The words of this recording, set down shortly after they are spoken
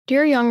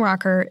Dear Young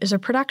Rocker is a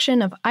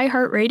production of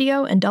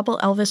iHeartRadio and Double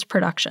Elvis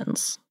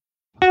Productions.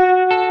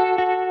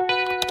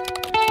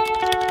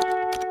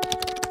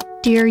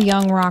 Dear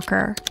Young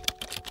Rocker,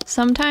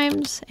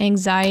 sometimes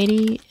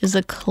anxiety is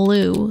a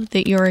clue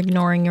that you're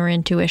ignoring your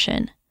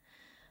intuition,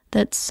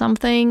 that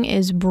something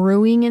is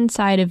brewing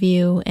inside of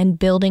you and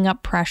building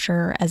up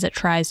pressure as it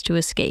tries to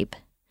escape.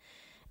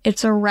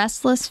 It's a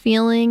restless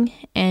feeling,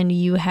 and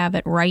you have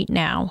it right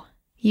now.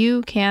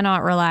 You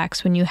cannot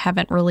relax when you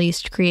haven't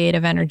released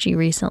creative energy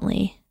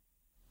recently.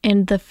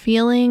 And the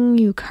feeling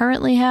you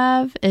currently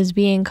have is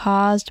being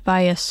caused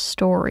by a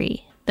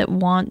story that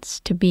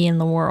wants to be in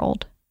the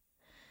world.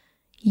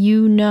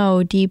 You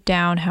know deep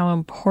down how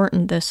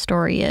important this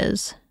story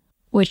is,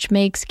 which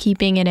makes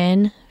keeping it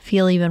in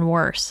feel even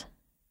worse.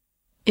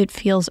 It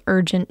feels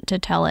urgent to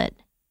tell it.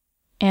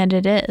 And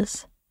it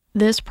is.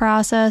 This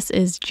process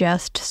is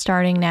just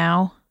starting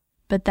now,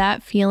 but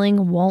that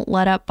feeling won't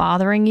let up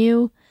bothering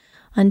you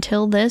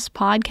until this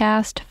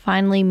podcast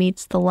finally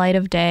meets the light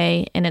of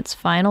day in its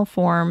final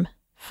form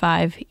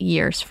 5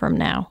 years from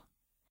now.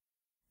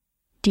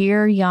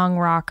 Dear Young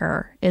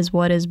Rocker is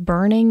what is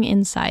burning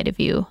inside of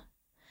you,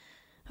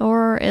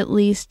 or at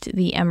least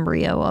the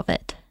embryo of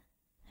it.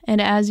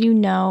 And as you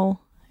know,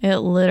 it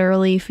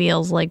literally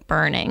feels like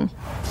burning.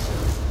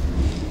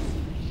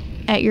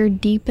 At your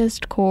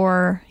deepest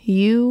core,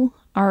 you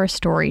are a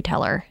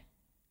storyteller.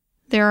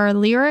 There are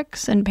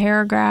lyrics and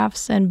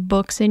paragraphs and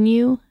books in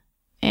you,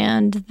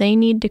 and they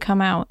need to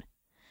come out.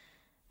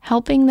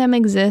 Helping them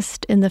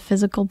exist in the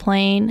physical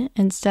plane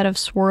instead of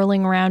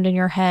swirling around in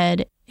your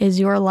head is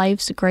your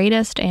life's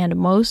greatest and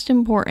most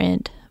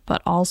important,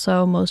 but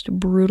also most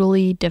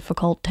brutally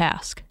difficult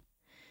task.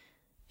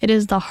 It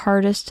is the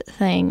hardest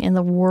thing in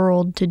the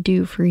world to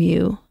do for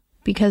you,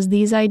 because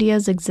these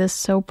ideas exist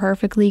so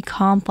perfectly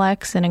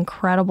complex and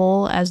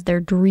incredible as their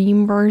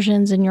dream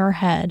versions in your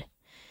head,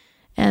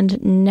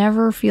 and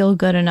never feel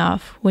good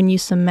enough when you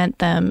cement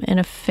them in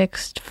a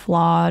fixed,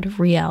 flawed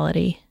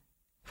reality.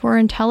 For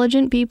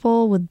intelligent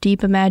people with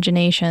deep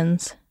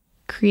imaginations,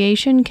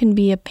 creation can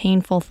be a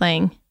painful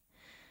thing,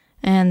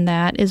 and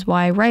that is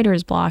why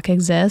writer's block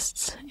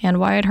exists and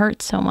why it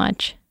hurts so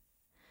much.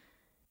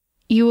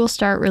 You will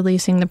start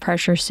releasing the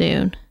pressure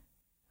soon,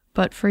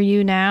 but for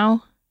you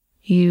now,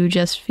 you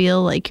just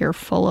feel like you're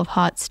full of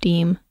hot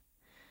steam,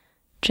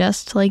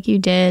 just like you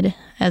did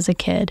as a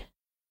kid.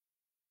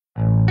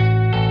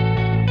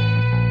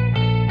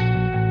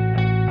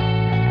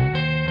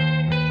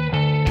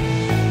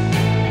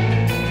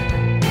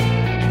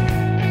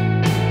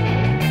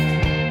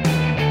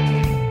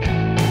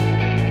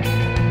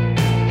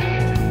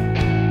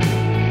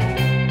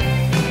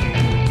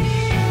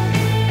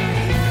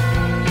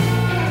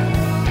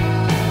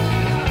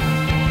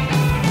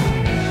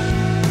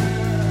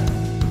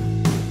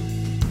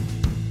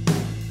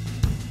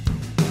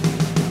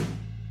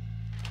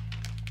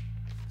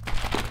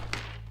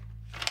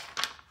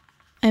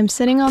 I'm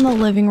sitting on the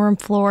living room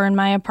floor in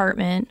my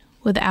apartment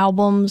with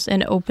albums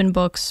and open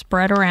books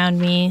spread around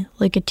me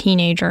like a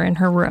teenager in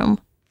her room.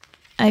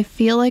 I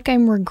feel like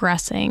I'm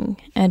regressing,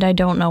 and I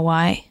don't know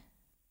why.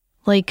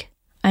 Like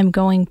I'm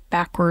going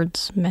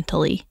backwards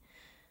mentally,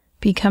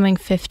 becoming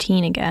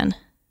 15 again.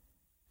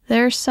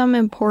 There's some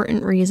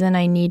important reason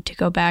I need to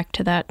go back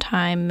to that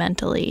time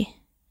mentally,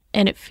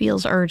 and it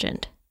feels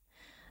urgent.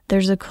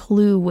 There's a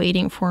clue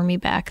waiting for me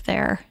back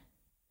there.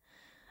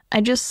 I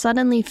just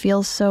suddenly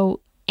feel so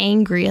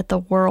angry at the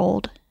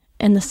world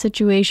and the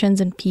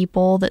situations and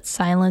people that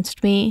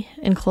silenced me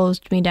and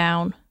closed me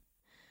down.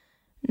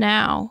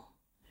 Now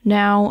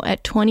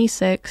at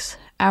 26,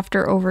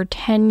 after over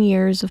 10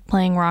 years of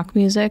playing rock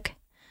music,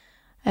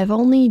 I've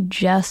only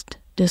just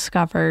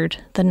discovered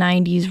the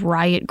 90s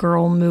Riot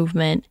Grrrl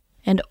movement,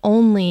 and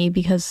only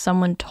because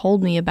someone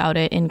told me about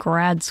it in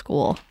grad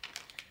school.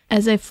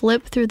 As I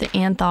flip through the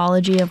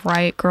anthology of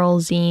Riot Grrrl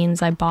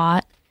zines I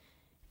bought,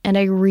 and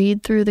I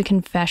read through the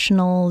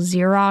confessional,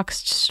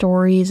 Xeroxed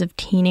stories of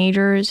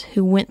teenagers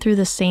who went through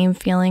the same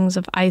feelings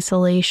of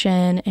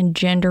isolation and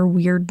gender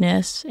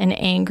weirdness and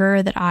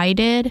anger that I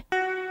did,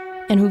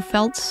 and who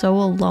felt so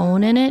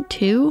alone in it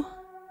too,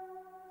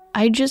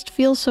 I just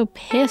feel so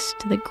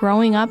pissed that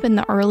growing up in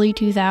the early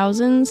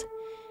 2000s,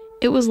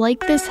 it was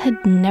like this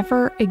had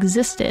never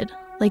existed,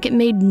 like it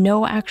made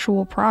no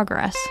actual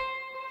progress.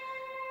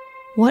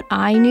 What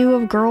I knew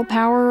of girl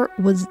power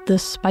was the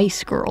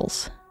Spice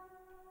Girls.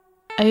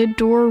 I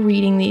adore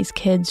reading these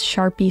kids'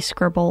 Sharpie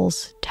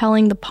scribbles,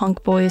 telling the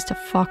punk boys to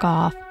fuck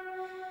off.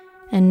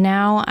 And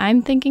now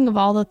I'm thinking of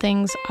all the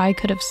things I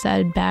could have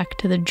said back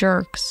to the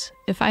jerks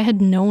if I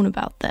had known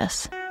about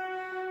this.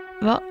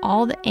 About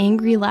all the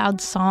angry,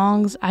 loud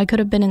songs I could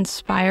have been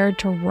inspired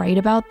to write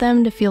about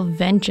them to feel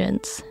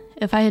vengeance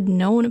if I had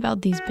known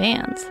about these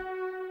bands.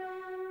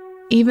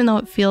 Even though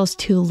it feels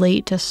too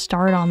late to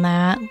start on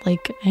that,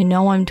 like I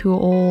know I'm too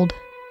old,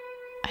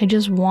 I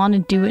just want to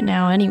do it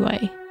now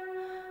anyway.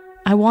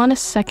 I want a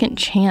second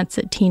chance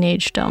at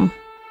teenagedom.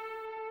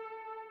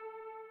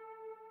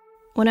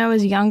 When I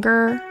was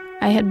younger,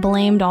 I had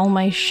blamed all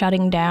my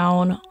shutting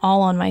down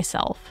all on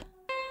myself.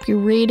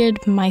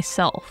 berated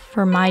myself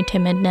for my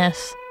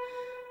timidness,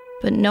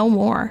 but no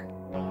more.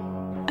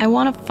 I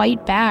want to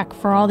fight back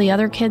for all the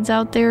other kids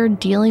out there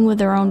dealing with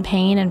their own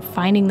pain and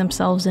finding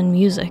themselves in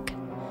music.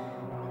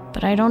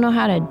 But I don't know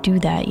how to do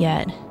that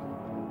yet.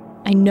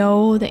 I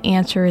know the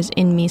answer is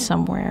in me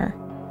somewhere,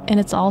 and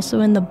it's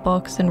also in the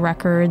books and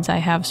records I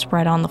have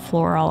spread on the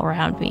floor all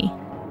around me.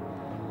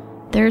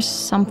 There's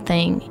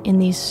something in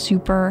these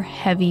super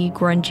heavy,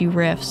 grungy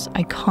riffs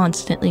I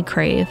constantly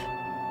crave.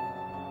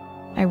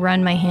 I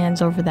run my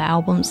hands over the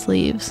album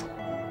sleeves.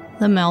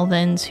 The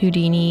Melvins,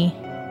 Houdini,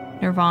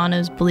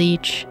 Nirvana's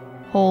Bleach,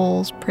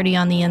 Holes, Pretty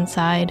on the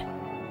Inside.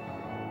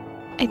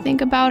 I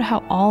think about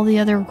how all the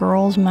other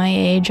girls my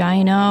age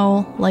I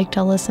know like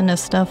to listen to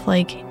stuff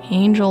like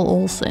Angel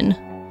Olsen.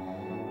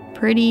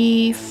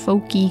 Pretty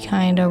folky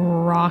kind of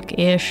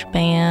rock-ish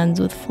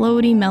bands with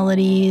floaty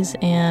melodies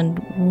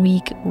and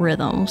weak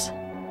rhythms.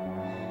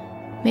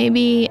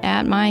 Maybe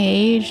at my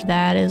age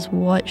that is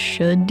what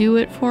should do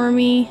it for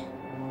me,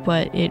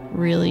 but it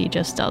really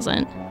just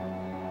doesn't.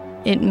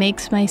 It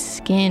makes my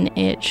skin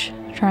itch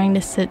trying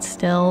to sit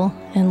still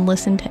and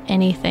listen to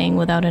anything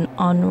without an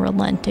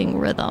unrelenting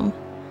rhythm,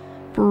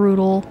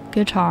 brutal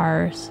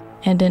guitars,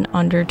 and an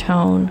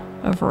undertone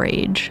of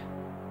rage.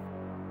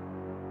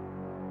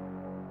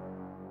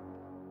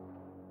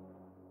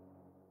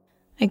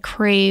 I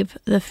crave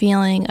the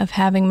feeling of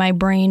having my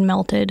brain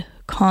melted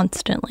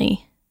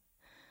constantly.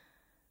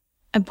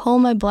 I pull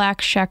my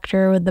black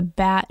Schecter with the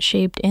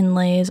bat-shaped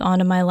inlays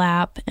onto my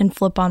lap and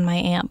flip on my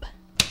amp.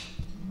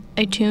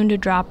 I tune to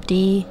drop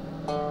D,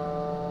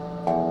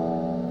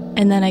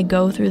 and then I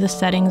go through the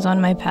settings on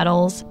my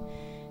pedals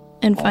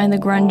and find the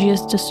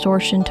grungiest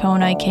distortion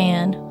tone I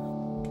can.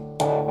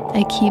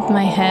 I keep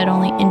my head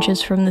only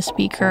inches from the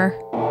speaker.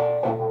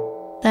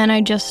 Then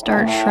I just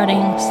start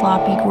shredding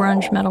sloppy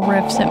grunge metal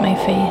riffs at my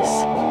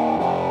face.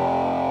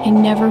 I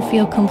never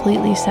feel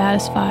completely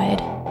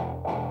satisfied.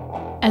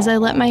 As I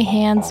let my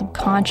hands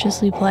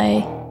subconsciously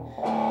play,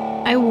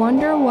 I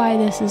wonder why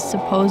this is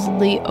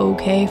supposedly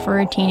okay for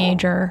a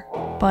teenager,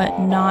 but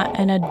not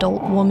an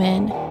adult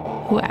woman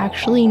who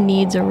actually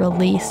needs a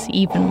release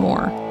even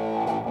more.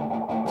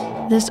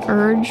 This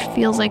urge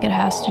feels like it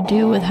has to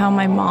do with how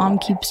my mom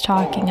keeps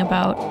talking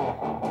about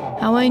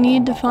how I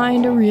need to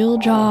find a real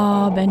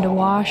job and to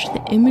wash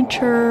the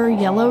immature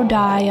yellow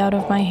dye out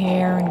of my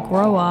hair and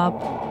grow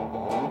up,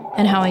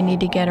 and how I need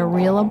to get a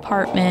real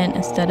apartment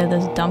instead of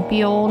this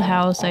dumpy old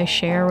house I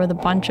share with a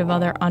bunch of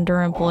other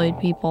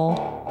underemployed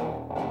people.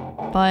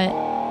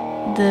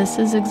 But this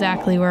is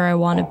exactly where I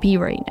want to be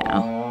right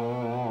now.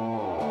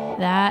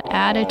 That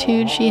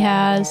attitude she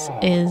has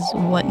is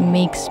what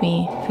makes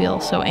me feel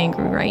so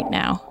angry right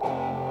now.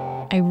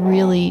 I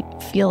really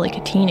feel like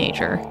a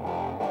teenager.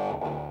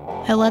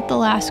 I let the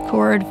last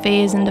chord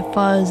phase into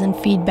fuzz and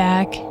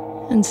feedback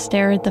and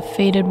stare at the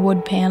faded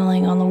wood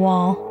paneling on the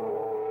wall.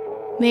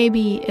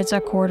 Maybe it's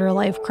a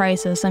quarter-life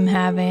crisis I'm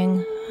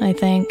having, I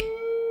think.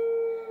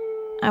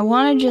 I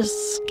want to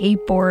just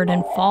skateboard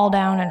and fall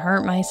down and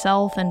hurt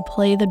myself and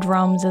play the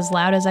drums as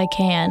loud as I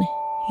can,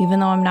 even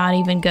though I'm not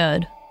even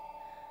good.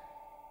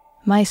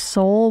 My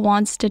soul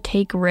wants to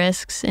take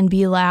risks and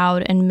be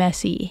loud and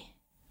messy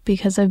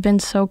because I've been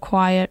so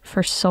quiet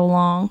for so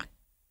long.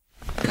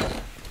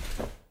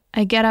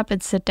 I get up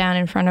and sit down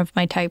in front of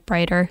my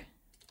typewriter.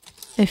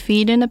 I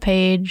feed in a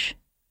page,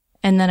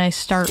 and then I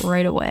start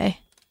right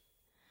away.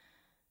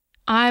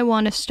 I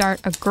want to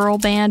start a girl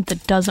band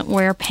that doesn't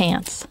wear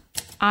pants.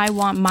 I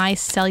want my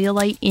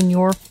cellulite in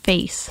your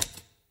face.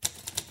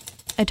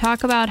 I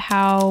talk about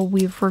how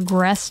we've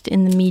regressed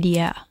in the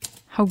media,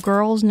 how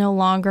girls no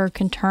longer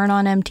can turn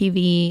on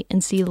MTV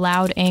and see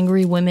loud,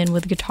 angry women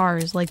with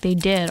guitars like they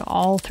did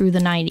all through the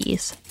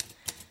 90s.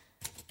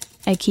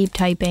 I keep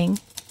typing.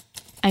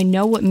 I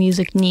know what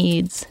music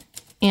needs,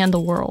 and the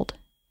world.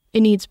 It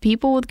needs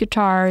people with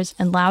guitars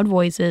and loud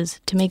voices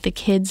to make the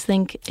kids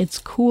think it's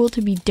cool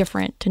to be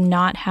different, to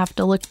not have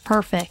to look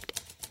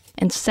perfect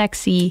and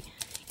sexy,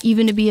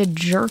 even to be a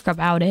jerk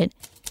about it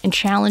and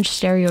challenge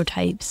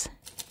stereotypes.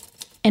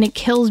 And it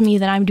kills me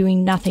that I'm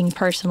doing nothing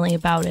personally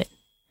about it.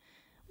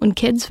 When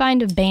kids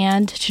find a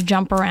band to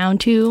jump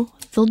around to,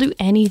 they'll do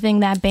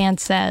anything that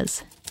band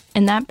says,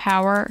 and that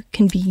power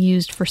can be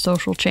used for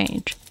social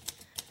change.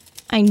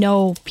 I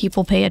know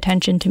people pay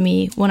attention to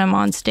me when I'm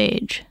on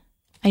stage.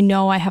 I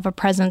know I have a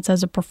presence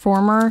as a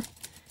performer,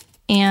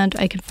 and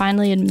I can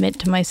finally admit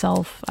to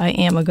myself I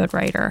am a good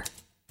writer.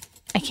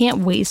 I can't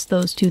waste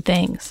those two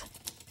things.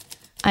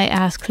 I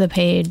ask the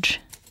page,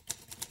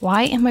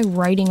 why am I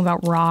writing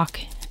about rock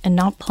and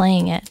not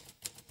playing it?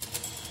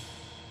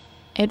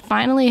 It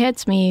finally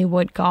hits me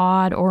what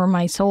God or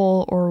my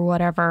soul or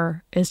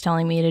whatever is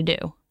telling me to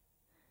do.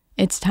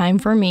 It's time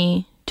for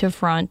me to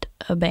front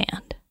a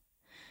band.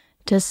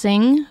 To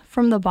sing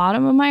from the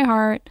bottom of my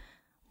heart,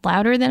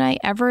 louder than I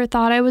ever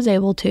thought I was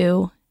able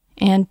to,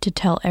 and to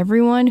tell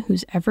everyone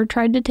who's ever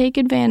tried to take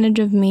advantage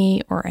of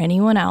me or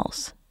anyone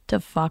else to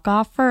fuck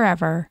off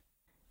forever,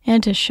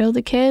 and to show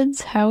the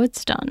kids how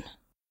it's done.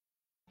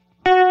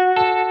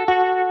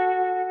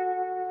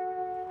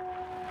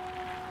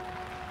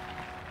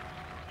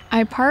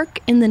 I park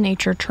in the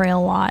nature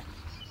trail lot.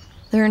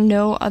 There are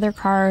no other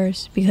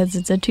cars because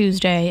it's a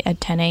Tuesday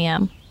at 10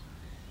 a.m.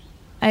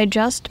 I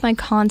adjust my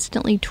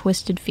constantly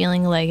twisted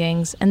feeling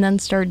leggings and then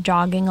start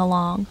jogging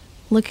along,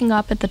 looking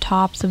up at the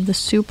tops of the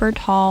super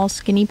tall,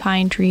 skinny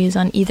pine trees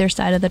on either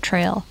side of the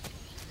trail.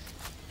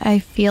 I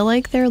feel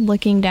like they're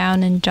looking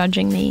down and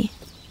judging me.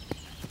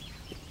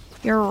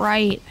 "You're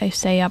right," I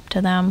say up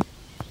to them.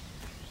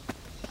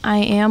 I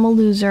am a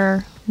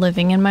loser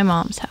living in my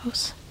mom's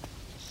house.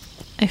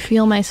 I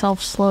feel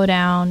myself slow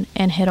down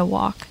and hit a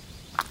walk.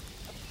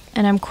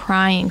 And I'm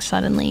crying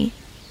suddenly,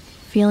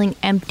 feeling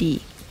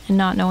empty and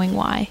not knowing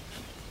why.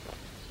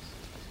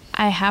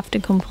 I have to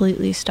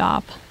completely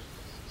stop.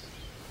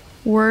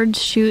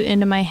 Words shoot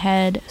into my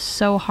head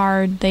so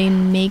hard they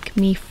make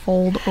me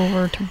fold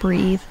over to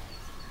breathe.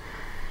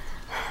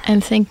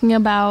 I'm thinking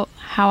about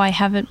how I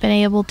haven't been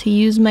able to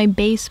use my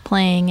bass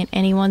playing in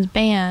anyone's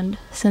band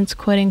since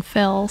quitting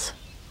Phil's.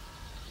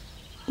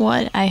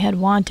 What I had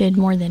wanted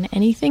more than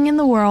anything in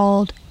the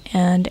world,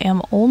 and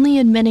am only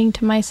admitting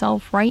to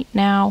myself right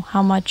now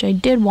how much I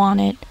did want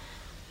it,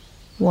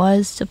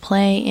 was to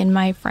play in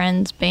my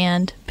friend's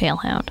band,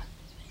 Palehound.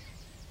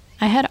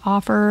 I had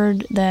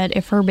offered that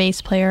if her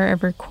bass player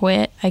ever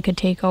quit, I could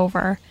take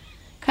over,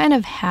 kind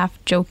of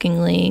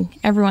half-jokingly.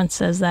 Everyone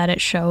says that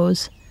at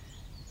shows.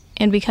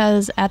 And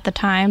because at the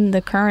time,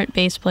 the current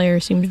bass player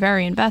seemed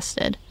very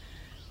invested.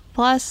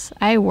 Plus,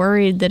 I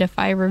worried that if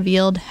I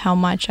revealed how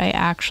much I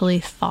actually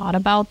thought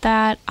about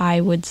that,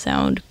 I would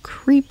sound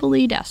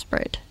creepily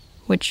desperate,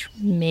 which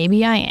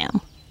maybe I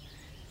am.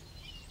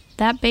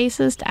 That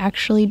bassist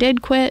actually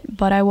did quit,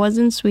 but I was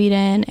in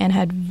Sweden and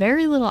had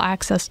very little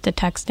access to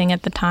texting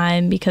at the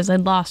time because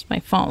I'd lost my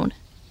phone.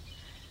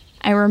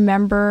 I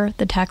remember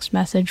the text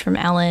message from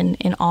Ellen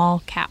in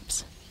all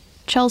caps.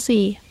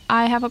 "Chelsea,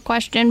 I have a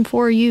question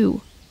for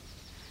you."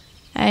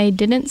 I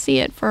didn't see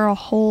it for a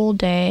whole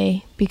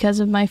day because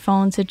of my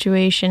phone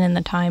situation and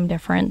the time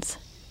difference.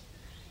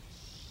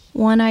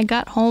 When I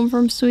got home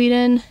from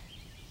Sweden,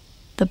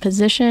 the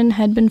position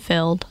had been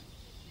filled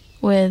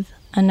with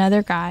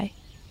another guy.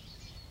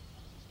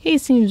 He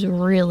seems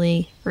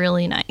really,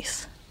 really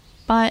nice.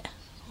 But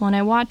when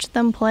I watched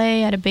them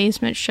play at a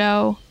basement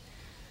show,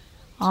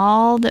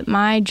 all that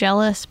my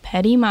jealous,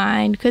 petty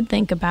mind could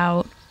think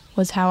about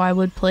was how I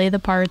would play the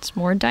parts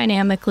more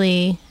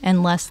dynamically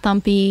and less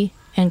thumpy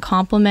and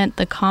complement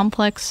the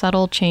complex,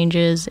 subtle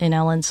changes in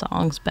Ellen's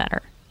songs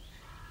better.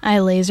 I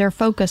laser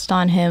focused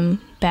on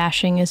him,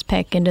 bashing his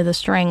pick into the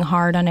string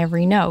hard on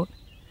every note.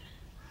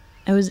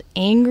 I was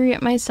angry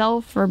at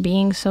myself for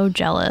being so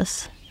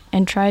jealous,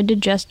 and tried to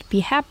just be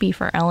happy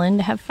for Ellen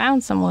to have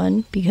found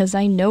someone because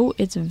I know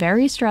it's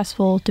very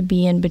stressful to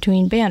be in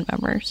between band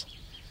members.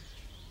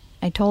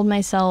 I told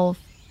myself,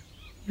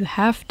 "You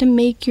have to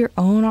make your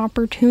own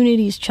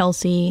opportunities,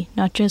 Chelsea,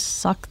 not just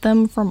suck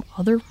them from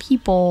other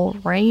people,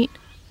 right?"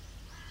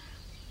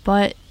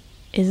 But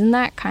isn't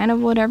that kind of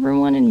what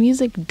everyone in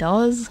music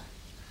does?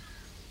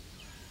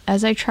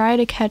 As I try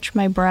to catch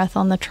my breath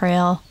on the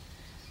trail,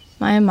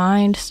 my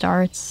mind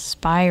starts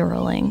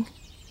spiraling.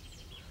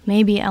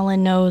 Maybe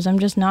Ellen knows I'm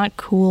just not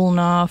cool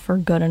enough or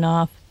good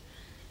enough.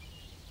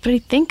 But I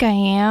think I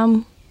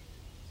am.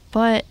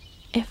 But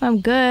if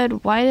I'm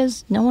good, why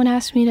does no one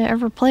ask me to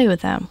ever play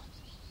with them?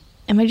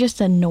 Am I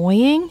just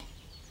annoying?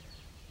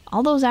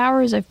 All those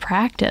hours I've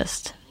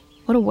practiced,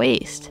 what a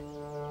waste.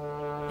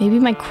 Maybe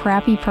my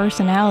crappy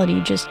personality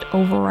just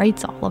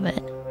overwrites all of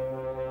it.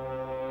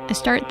 I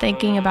start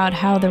thinking about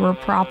how there were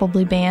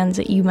probably bands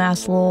at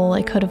UMass Lowell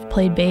I could have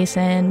played bass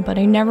in, but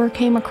I never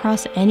came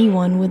across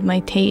anyone with my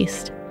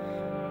taste.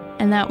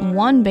 And that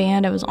one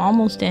band I was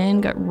almost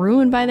in got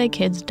ruined by that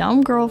kid's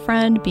dumb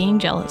girlfriend being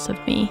jealous of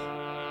me.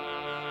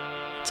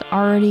 It's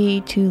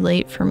already too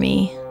late for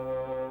me.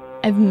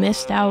 I've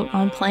missed out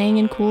on playing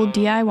in cool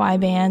DIY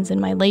bands in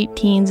my late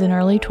teens and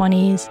early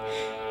 20s,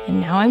 and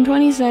now I'm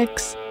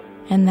 26,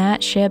 and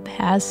that ship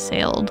has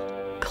sailed,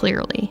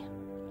 clearly.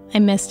 I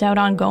missed out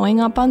on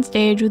going up on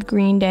stage with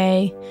Green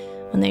Day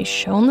when they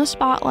shone the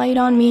spotlight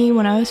on me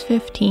when I was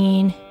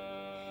 15,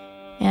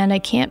 and I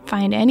can't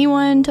find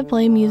anyone to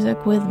play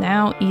music with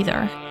now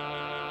either.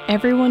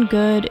 Everyone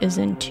good is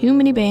in too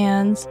many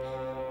bands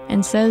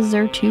and says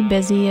they're too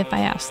busy if I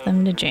ask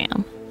them to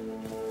jam.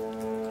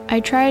 I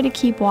try to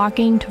keep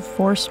walking to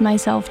force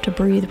myself to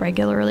breathe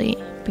regularly,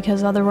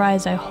 because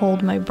otherwise I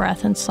hold my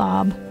breath and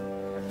sob.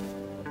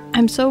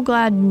 I'm so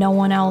glad no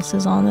one else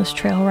is on this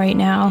trail right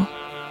now.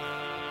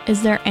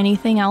 Is there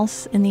anything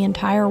else in the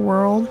entire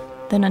world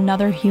than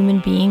another human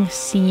being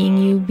seeing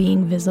you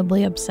being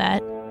visibly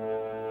upset?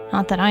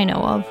 Not that I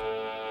know of.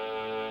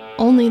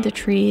 Only the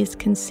trees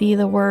can see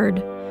the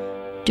word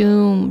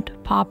doomed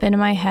pop into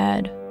my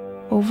head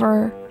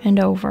over and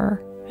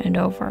over and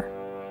over.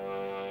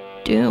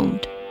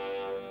 Doomed.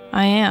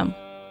 I am.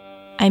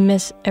 I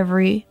miss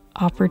every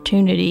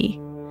opportunity,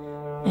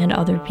 and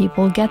other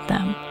people get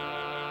them.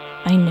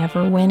 I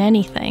never win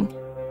anything.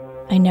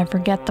 I never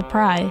get the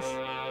prize.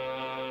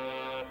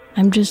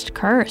 I'm just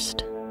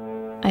cursed.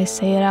 I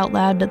say it out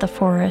loud to the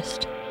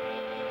forest.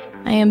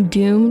 I am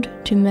doomed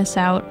to miss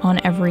out on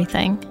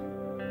everything.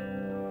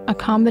 A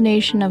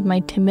combination of my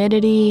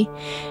timidity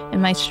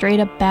and my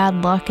straight-up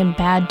bad luck and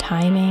bad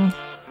timing.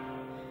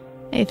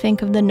 I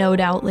think of the No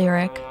Doubt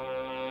lyric,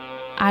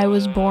 I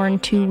was born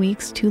 2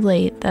 weeks too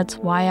late, that's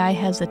why I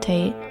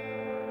hesitate.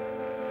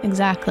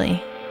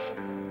 Exactly.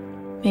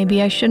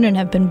 Maybe I shouldn't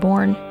have been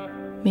born.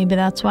 Maybe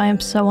that's why I'm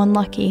so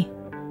unlucky.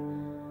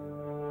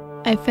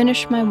 I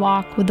finished my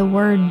walk with the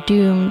word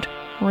doomed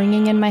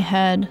ringing in my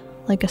head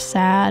like a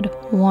sad,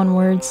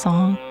 one-word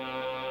song.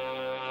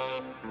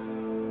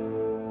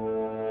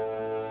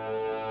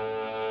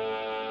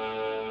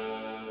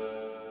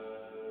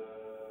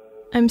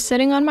 I'm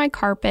sitting on my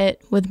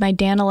carpet with my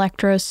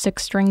Danelectro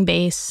 6-string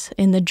bass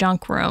in the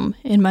junk room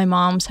in my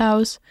mom's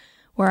house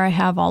where I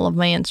have all of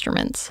my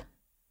instruments.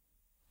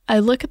 I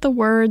look at the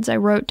words I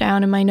wrote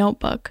down in my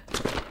notebook.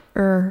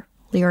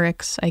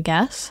 Lyrics, I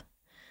guess.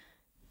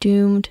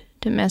 Doomed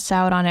to miss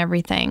out on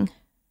everything.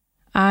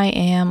 I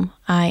am.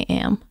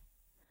 I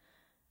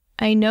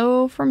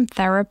know from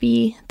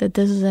therapy that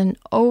this is an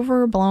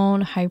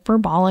overblown,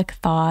 hyperbolic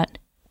thought,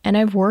 and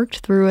I've worked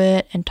through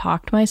it and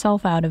talked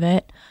myself out of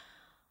it.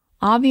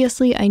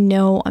 Obviously, I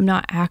know I'm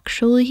not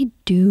actually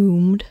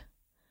doomed,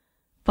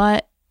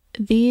 but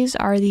these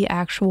are the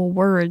actual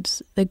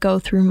words that go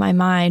through my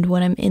mind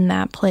when I'm in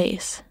that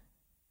place.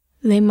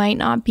 They might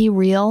not be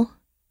real,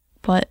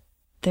 but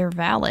they're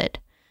valid.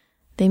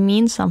 They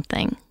mean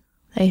something.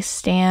 They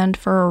stand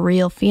for a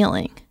real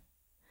feeling.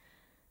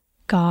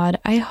 God,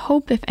 I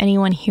hope if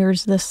anyone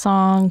hears this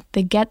song,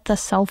 they get the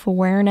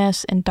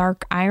self-awareness and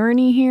dark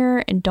irony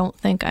here and don't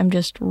think I'm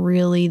just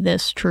really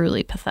this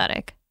truly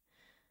pathetic.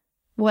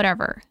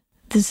 Whatever.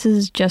 This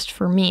is just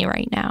for me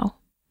right now.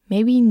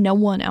 Maybe no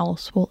one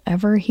else will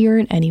ever hear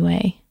it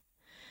anyway.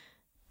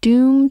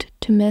 Doomed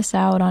to miss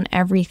out on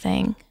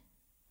everything.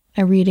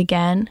 I read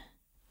again,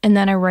 and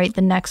then I write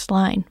the next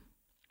line.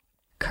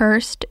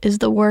 Cursed is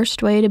the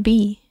worst way to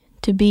be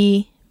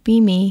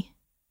me.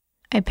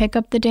 I pick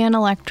up the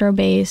Danelectro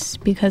bass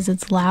because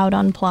it's loud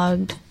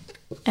unplugged,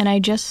 and I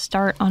just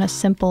start on a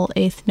simple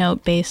 8th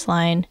note bass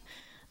line,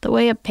 the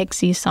way a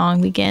Pixies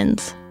song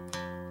begins.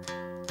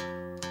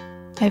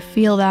 I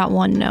feel that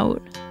one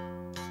note.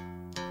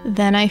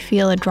 Then I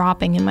feel a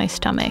dropping in my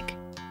stomach.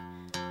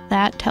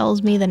 That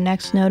tells me the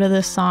next note of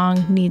this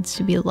song needs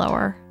to be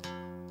lower.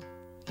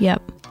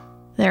 Yep,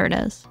 there it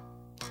is.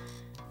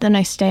 Then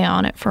I stay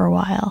on it for a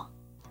while.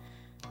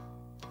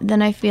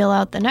 Then I feel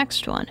out the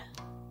next one.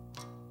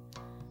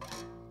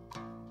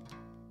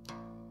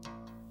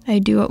 I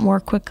do it more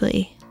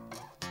quickly.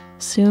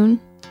 Soon,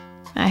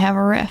 I have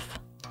a riff.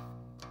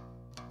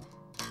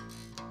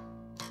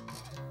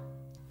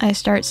 I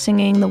start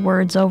singing the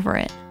words over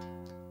it,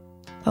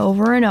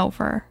 over and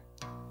over,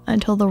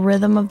 until the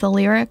rhythm of the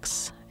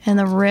lyrics and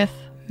the riff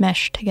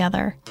mesh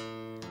together.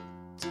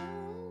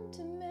 Doomed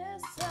to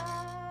miss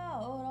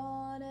out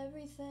on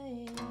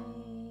everything.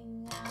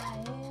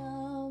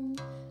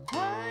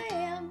 I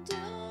am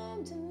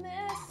doomed to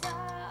miss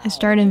out. I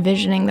start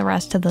envisioning the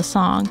rest of the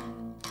song.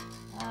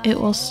 It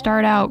will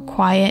start out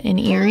quiet and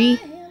eerie,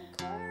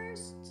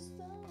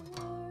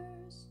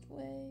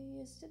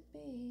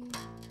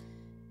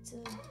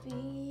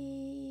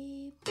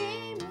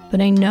 but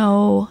I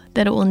know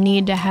that it will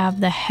need to have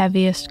the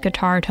heaviest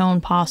guitar tone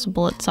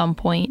possible at some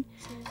point,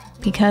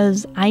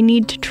 because I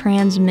need to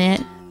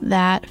transmit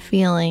that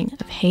feeling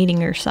of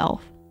hating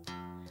yourself.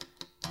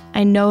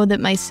 I know that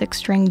my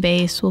 6-string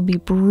bass will be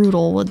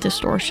brutal with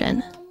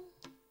distortion.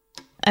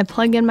 I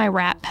plug in my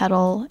Rat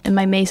pedal and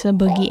my Mesa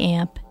Boogie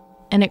amp,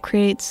 and it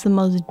creates the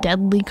most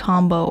deadly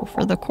combo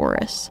for the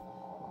chorus.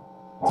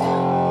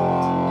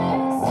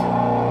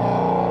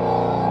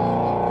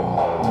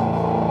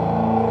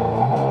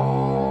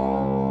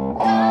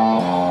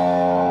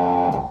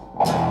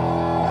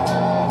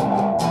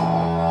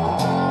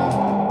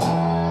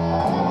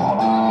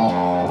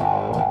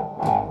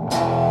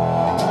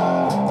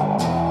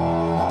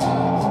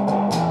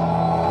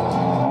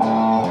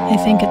 I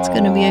think it's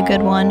going to be a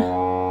good one.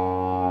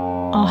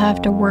 I'll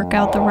have to work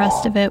out the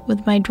rest of it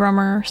with my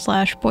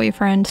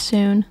drummer/boyfriend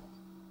soon.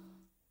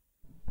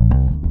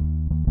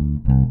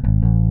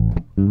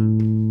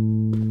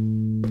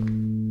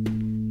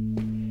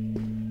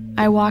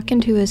 I walk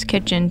into his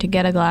kitchen to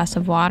get a glass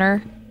of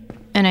water,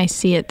 and I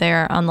see it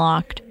there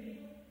unlocked.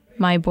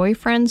 My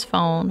boyfriend's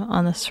phone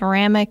on the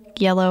ceramic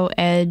yellow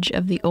edge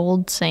of the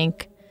old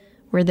sink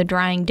where the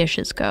drying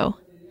dishes go.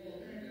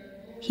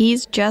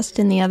 He's just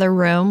in the other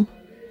room,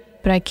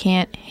 but I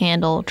can't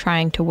handle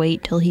trying to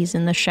wait till he's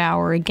in the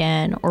shower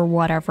again or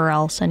whatever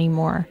else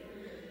anymore.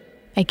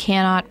 I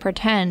cannot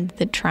pretend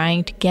that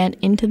trying to get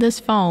into this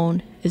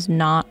phone is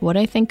not what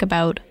I think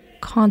about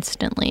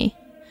constantly.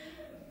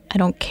 I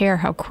don't care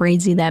how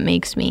crazy that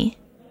makes me.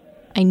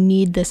 I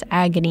need this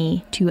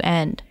agony to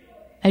end.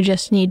 I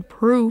just need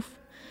proof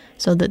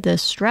so that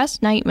this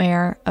stress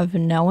nightmare of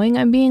knowing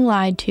I'm being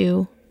lied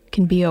to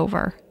can be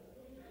over.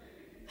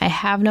 I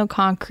have no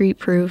concrete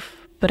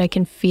proof, but I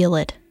can feel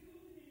it.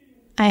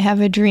 I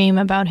have a dream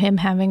about him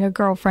having a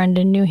girlfriend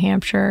in New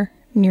Hampshire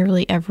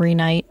nearly every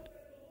night.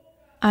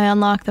 I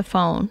unlock the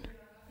phone.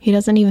 He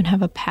doesn't even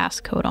have a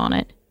passcode on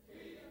it.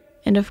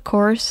 And of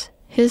course,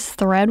 his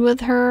thread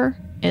with her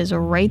is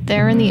right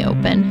there in the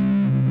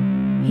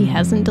open. He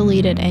hasn't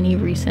deleted any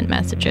recent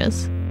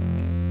messages.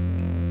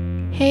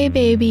 Hey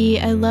baby,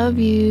 I love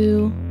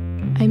you.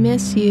 I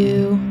miss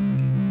you.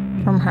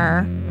 From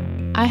her.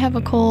 I have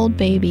a cold,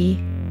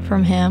 baby.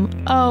 From him.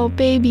 Oh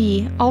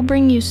baby, I'll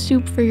bring you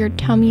soup for your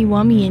tummy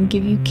wummy and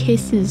give you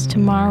kisses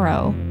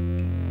tomorrow.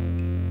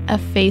 A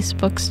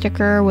Facebook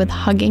sticker with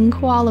hugging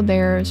koala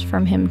bears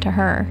from him to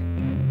her.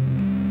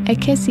 A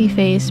kissy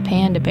face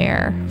panda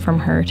bear from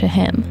her to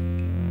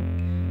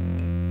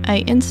him. I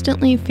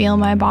instantly feel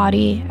my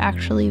body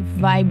actually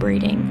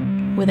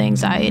vibrating with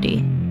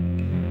anxiety.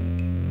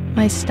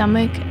 My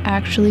stomach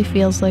actually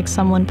feels like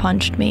someone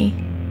punched me.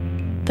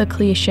 The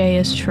cliche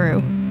is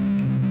true.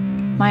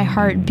 My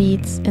heart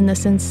beats in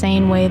this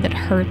insane way that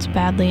hurts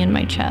badly in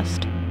my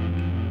chest.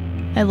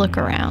 I look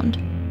around.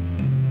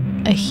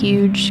 A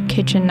huge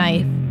kitchen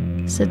knife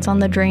sits on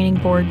the draining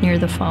board near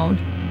the phone.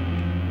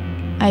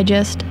 I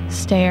just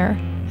stare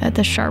at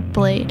the sharp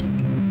blade.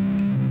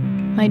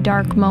 My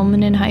dark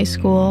moment in high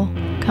school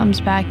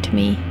comes back to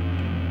me.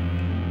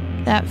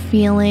 That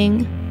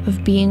feeling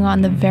of being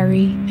on the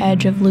very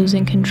edge of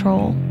losing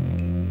control.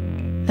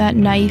 That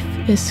knife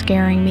is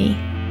scaring me.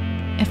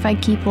 If I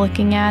keep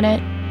looking at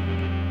it,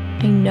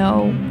 I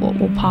know what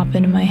will pop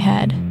into my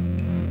head.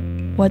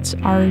 What's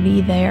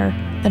already there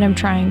that I'm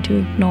trying to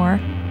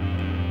ignore.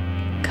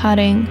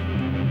 Cutting,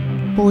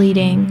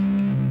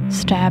 bleeding,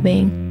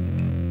 stabbing.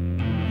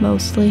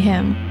 Mostly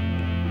him,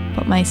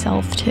 but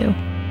myself too.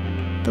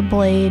 The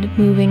blade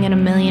moving in a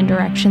million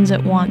directions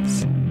at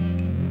once.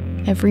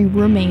 Every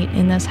roommate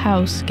in this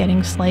house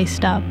getting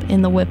sliced up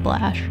in the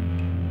whiplash.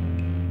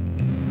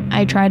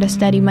 I try to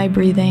steady my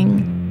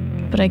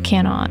breathing, but I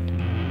cannot.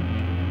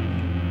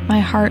 My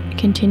heart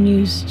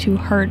continues to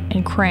hurt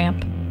and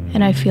cramp,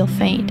 and I feel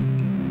faint.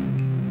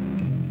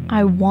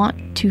 I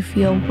want to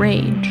feel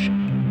rage,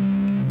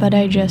 but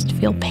I just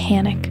feel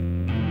panic.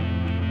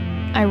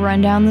 I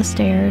run down the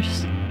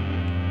stairs.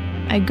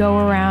 I go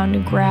around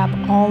and grab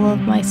all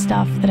of my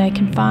stuff that I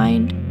can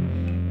find,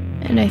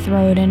 and I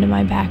throw it into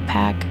my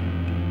backpack.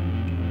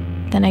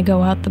 Then I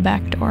go out the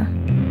back door.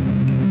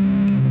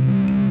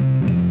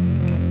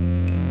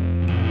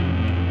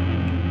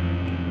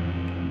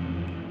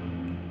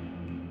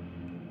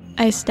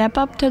 I step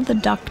up to the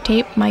duct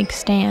tape mic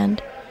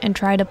stand and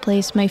try to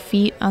place my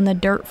feet on the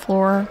dirt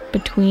floor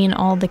between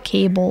all the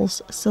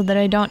cables so that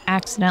I don't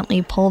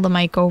accidentally pull the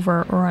mic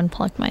over or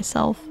unplug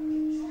myself.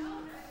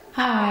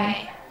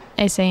 Hi,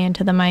 I say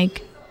into the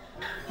mic.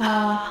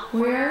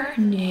 We're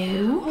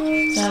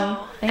new,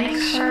 so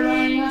thanks for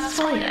letting us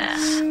play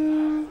this.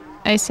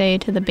 I say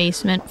to the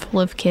basement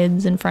full of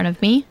kids in front of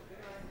me.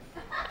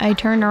 I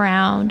turn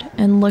around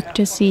and look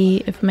to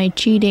see if my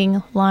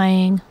cheating,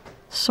 lying,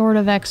 sort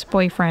of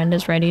ex-boyfriend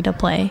is ready to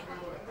play.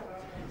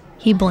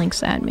 He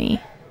blinks at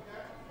me.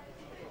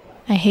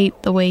 I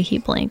hate the way he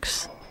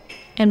blinks.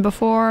 And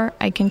before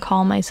I can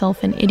call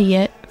myself an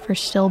idiot for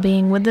still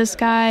being with this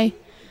guy,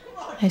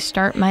 I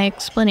start my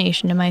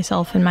explanation to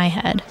myself in my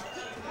head.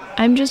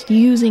 I'm just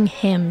using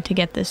him to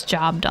get this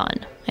job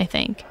done, I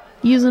think.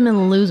 Use him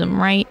and lose him,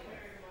 right?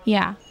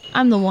 Yeah,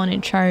 I'm the one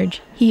in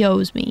charge. He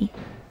owes me.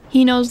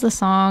 He knows the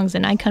songs,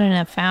 and I couldn't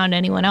have found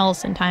anyone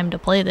else in time to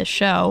play this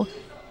show.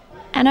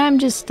 And I'm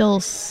just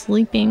still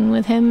sleeping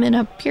with him in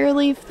a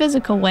purely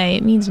physical way.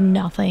 It means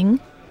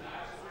nothing.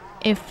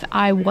 If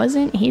I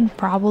wasn't, he'd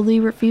probably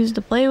refuse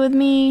to play with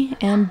me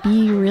and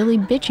be really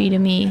bitchy to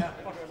me.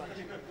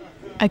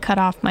 I cut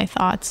off my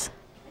thoughts.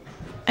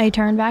 I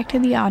turn back to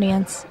the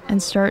audience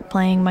and start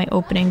playing my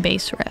opening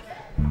bass riff.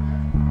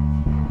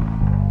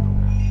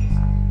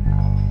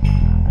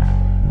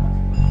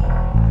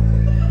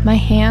 My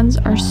hands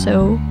are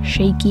so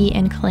shaky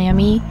and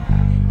clammy,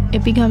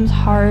 it becomes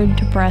hard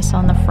to press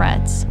on the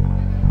frets.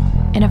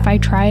 And if I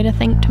try to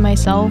think to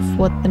myself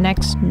what the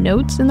next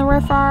notes in the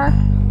riff are,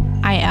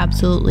 I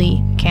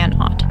absolutely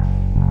cannot.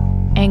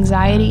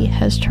 Anxiety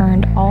has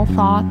turned all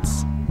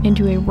thoughts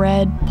into a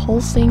red,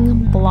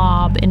 pulsing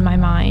blob in my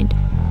mind.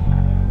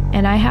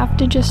 And I have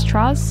to just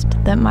trust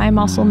that my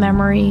muscle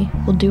memory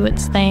will do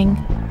its thing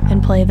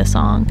and play the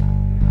song.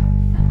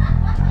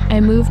 I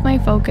move my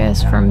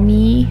focus from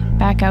me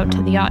back out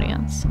to the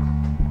audience.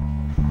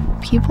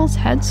 People's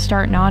heads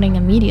start nodding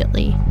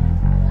immediately.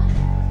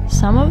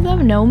 Some of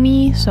them know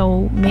me,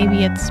 so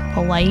maybe it's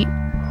polite,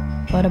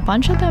 but a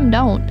bunch of them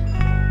don't.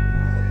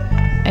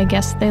 I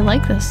guess they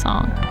like this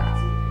song.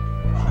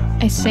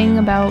 I sing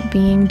about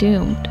being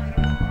doomed.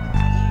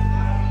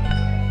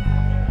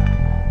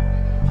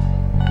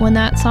 When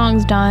that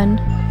song's done,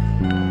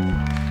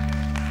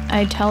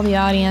 I tell the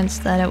audience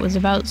that it was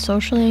about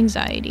social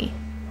anxiety,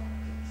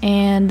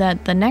 and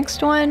that the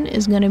next one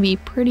is going to be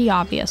pretty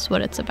obvious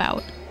what it's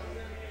about.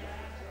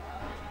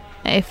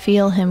 I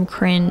feel him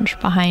cringe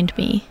behind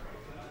me.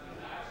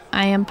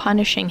 I am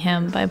punishing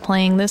him by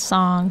playing this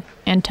song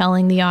and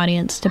telling the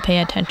audience to pay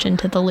attention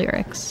to the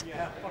lyrics.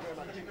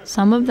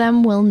 Some of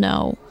them will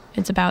know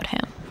it's about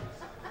him.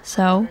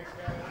 So,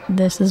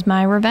 this is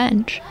my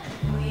revenge.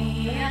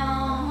 We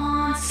all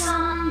want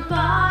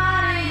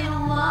somebody to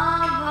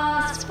love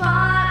us,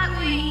 but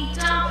we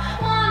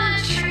don't want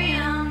to treat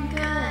them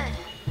good.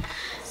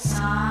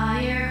 Saw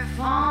your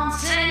phone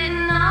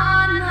sitting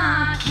on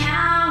the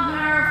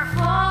counter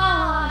full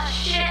of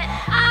shit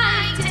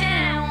I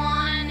didn't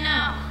want to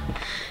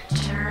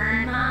know.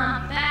 Turn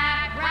my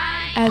back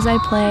right. As I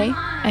play,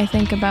 I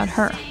think about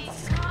her,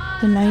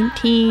 the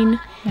 19,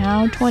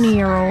 now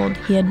 20-year-old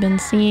he had been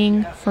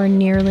seeing for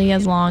nearly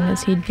as long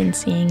as he'd been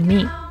seeing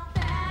me.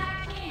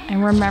 I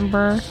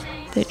remember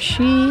that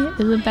she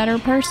is a better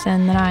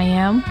person than I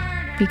am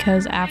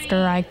because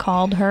after I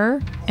called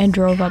her and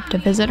drove up to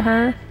visit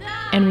her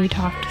and we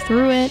talked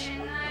through it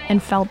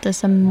and felt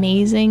this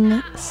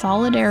amazing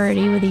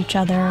solidarity with each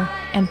other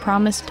and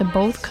promised to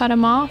both cut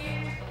him off,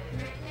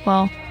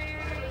 well,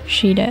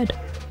 she did.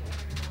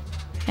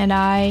 And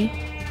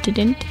I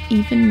didn't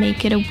even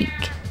make it a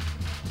week.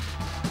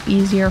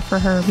 Easier for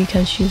her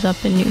because she's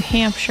up in New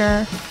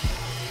Hampshire,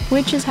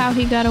 which is how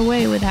he got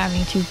away with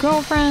having 2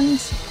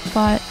 girlfriends,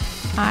 but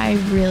I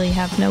really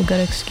have no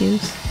good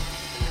excuse.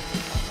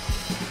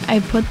 I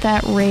put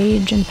that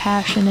rage and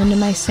passion into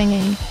my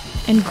singing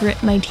and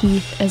grit my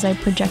teeth as I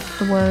project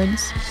the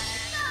words.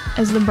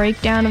 As the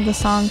breakdown of the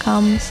song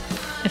comes,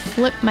 I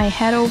flip my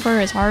head over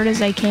as hard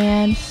as I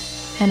can,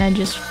 and I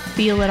just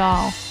feel it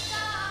all.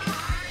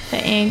 The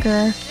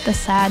anger, the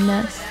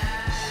sadness,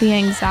 the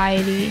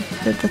anxiety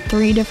that the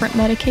 3 different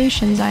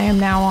medications I am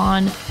now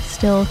on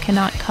still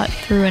cannot cut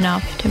through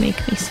enough to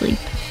make me sleep.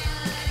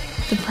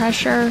 The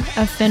pressure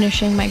of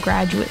finishing my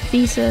graduate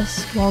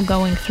thesis while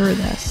going through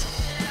this.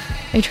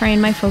 I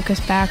train my focus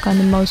back on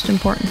the most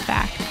important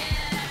fact.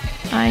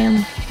 I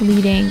am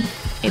leading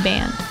a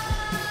band.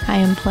 I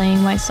am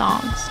playing my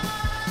songs.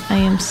 I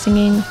am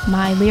singing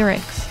my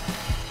lyrics.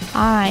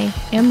 I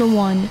am the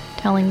one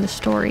telling the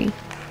story.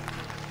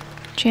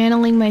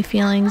 Channeling my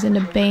feelings into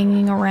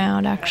banging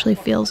around actually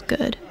feels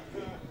good.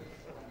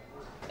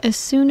 As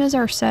soon as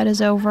our set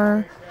is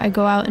over, I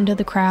go out into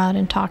the crowd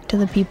and talk to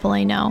the people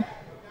I know.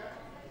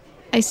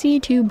 I see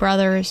 2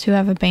 brothers who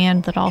have a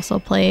band that also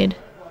played.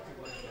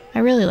 I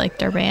really like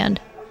their band.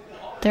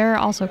 They're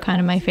also kind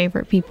of my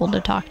favorite people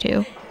to talk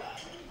to.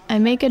 I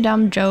make a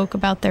dumb joke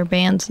about their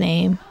band's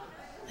name.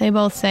 They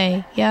both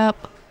say, "Yep."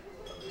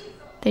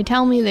 They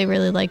tell me they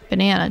really like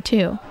Banana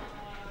too.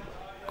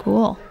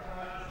 Cool.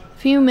 A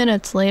few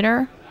minutes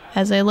later,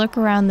 as I look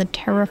around the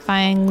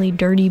terrifyingly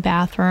dirty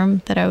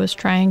bathroom that I was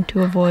trying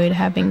to avoid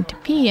having to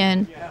pee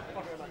in,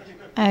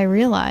 I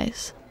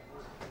realize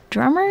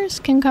drummers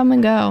can come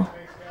and go.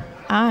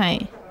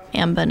 I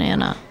am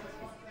Banana.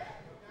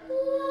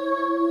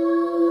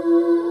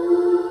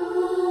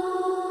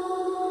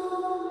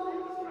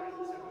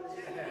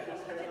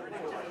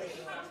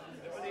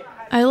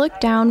 I look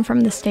down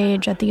from the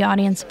stage at the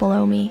audience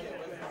below me.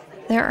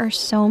 There are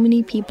so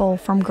many people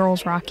from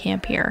Girls Rock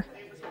Camp here.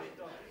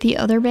 The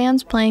other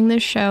bands playing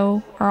this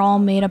show are all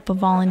made up of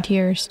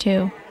volunteers,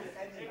 too.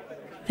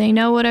 They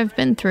know what I've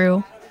been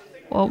through,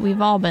 what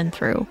we've all been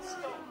through,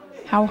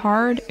 how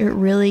hard it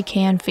really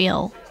can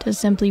feel to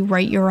simply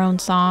write your own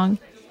song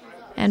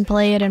and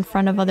play it in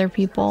front of other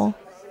people,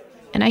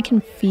 and I can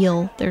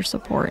feel their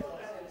support.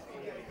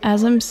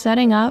 As I'm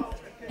setting up,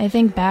 I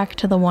think back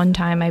to the one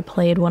time I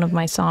played one of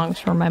my songs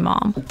for my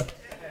mom.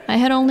 I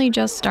had only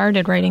just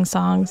started writing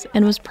songs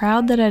and was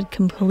proud that I'd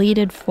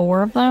completed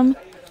 4 of them.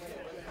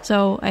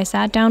 So I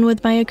sat down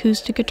with my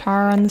acoustic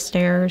guitar on the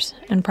stairs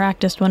and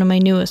practiced one of my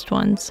newest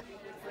ones.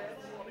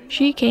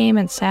 She came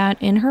and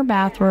sat in her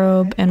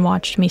bathrobe and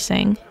watched me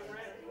sing.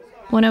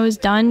 When I was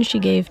done, she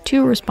gave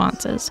 2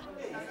 responses.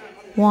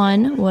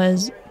 One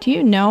was, "Do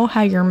you know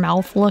how your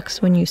mouth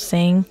looks when you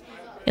sing?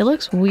 It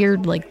looks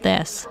weird like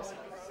this."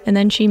 And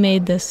then she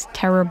made this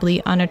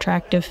terribly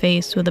unattractive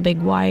face with a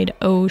big wide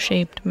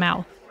O-shaped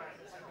mouth.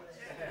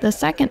 The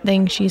second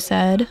thing she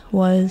said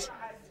was,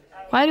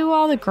 "Why do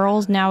all the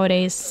girls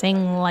nowadays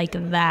sing like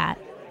that?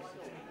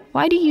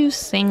 Why do you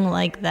sing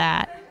like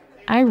that?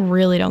 I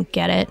really don't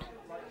get it."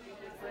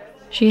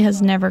 She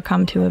has never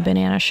come to a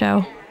Banana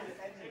show.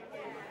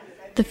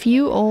 The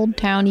few old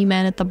towny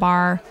men at the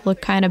bar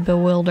look kind of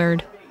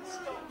bewildered,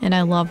 and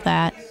I love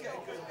that.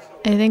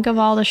 I think of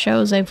all the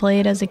shows I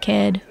played as a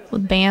kid,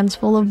 with bands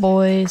full of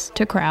boys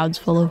to crowds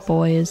full of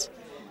boys,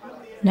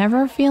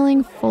 never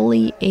feeling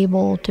fully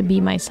able to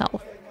be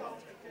myself.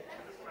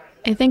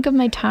 I think of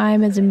my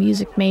time as a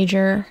music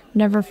major,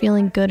 never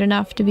feeling good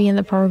enough to be in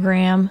the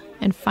program,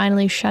 and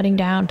finally shutting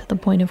down to the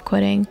point of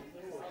quitting.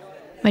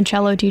 My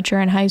cello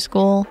teacher in high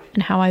school,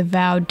 and how I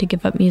vowed to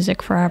give up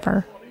music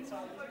forever.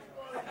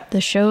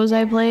 The shows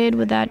I played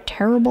with that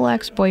terrible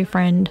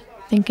ex-boyfriend,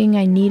 thinking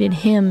I needed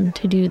him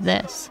to do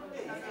this.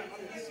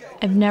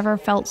 I've never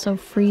felt so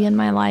free in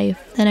my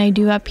life than I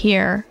do up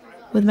here,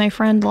 with my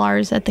friend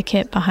Lars at the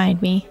kit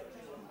behind me.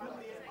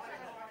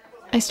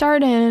 I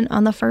start in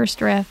on the first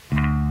riff,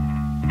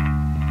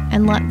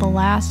 and let the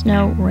last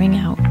note ring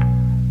out.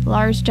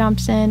 Lars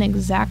jumps in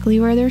exactly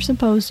where they're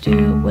supposed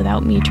to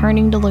without me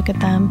turning to look at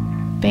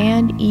them.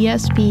 Band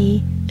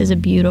ESP is a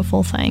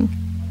beautiful thing.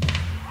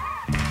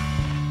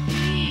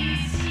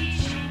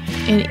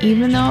 And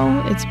even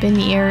though it's been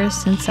years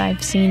since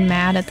I've seen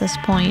Matt at this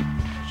point,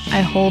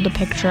 I hold a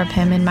picture of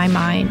him in my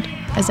mind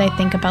as I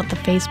think about the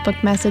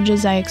Facebook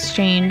messages I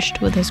exchanged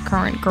with his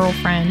current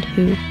girlfriend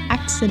who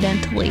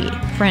accidentally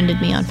friended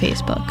me on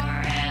Facebook.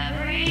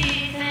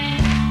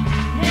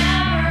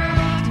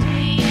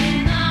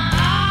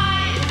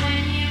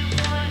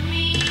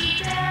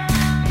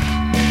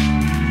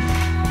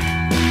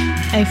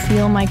 I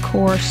feel my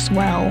core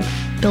swell,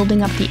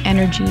 building up the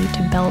energy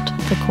to belt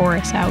the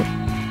chorus out.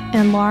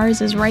 And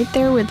Lars is right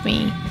there with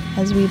me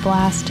as we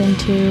blast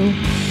into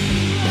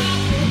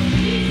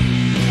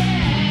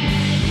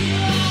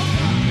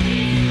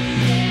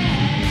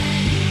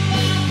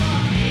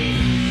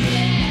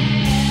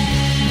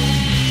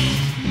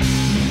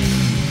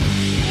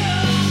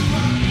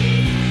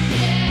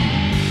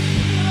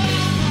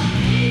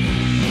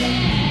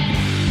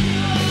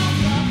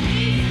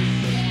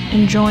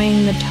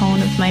enjoying the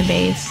tone of my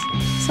bass.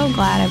 So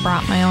glad I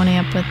brought my own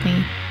amp with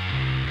me.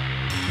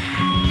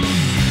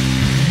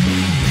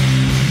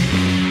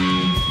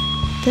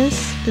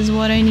 This is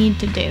what I need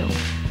to do.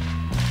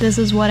 This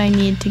is what I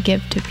need to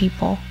give to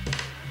people.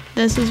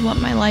 This is what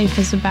my life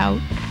is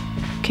about.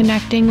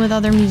 Connecting with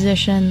other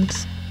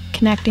musicians,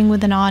 connecting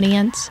with an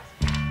audience,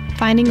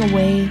 finding a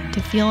way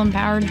to feel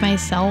empowered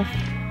myself,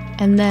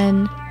 and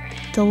then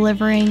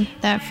delivering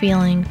that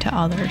feeling to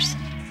others.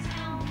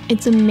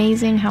 It's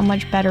amazing how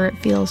much better it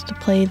feels to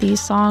play these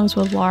songs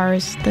with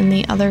Lars than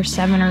the other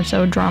 7 or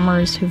so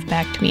drummers who've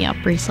backed me up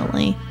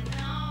recently.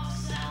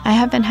 I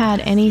haven't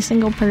had any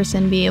single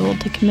person be able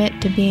to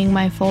commit to being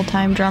my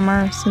full-time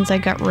drummer since I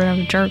got rid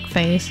of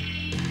Jerkface,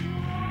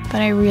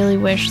 but I really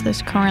wish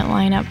this current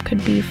lineup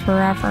could be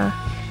forever.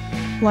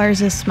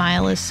 Lars'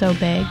 smile is so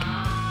big.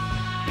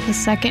 The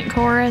second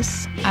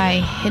chorus, I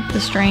hit the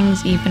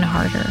strings even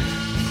harder.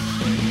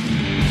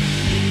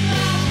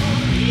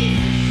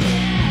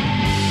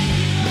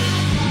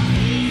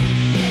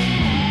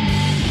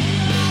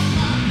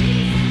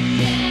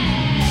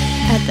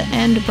 At the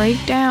end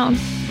breakdown,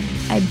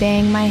 I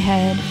bang my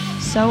head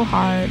so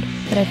hard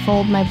that I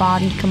fold my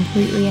body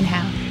completely in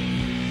half,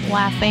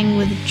 laughing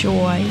with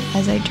joy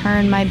as I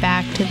turn my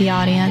back to the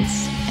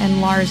audience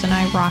and Lars and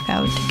I rock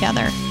out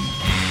together.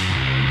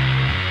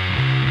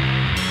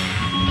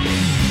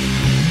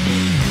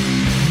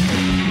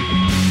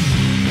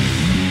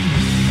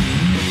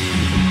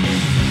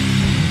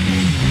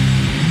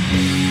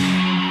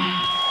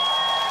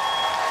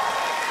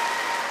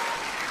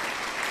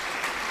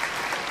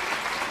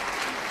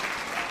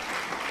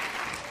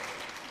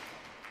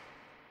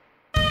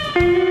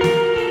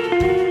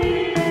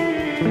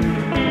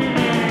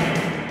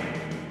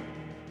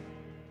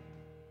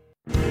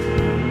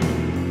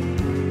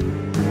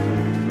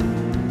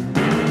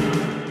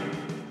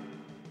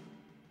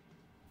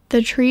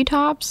 The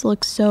treetops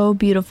look so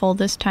beautiful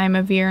this time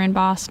of year in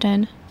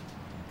Boston.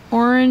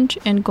 Orange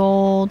and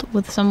gold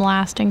with some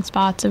lasting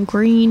spots of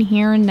green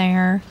here and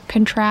there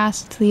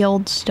contrast the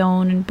old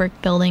stone and brick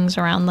buildings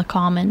around the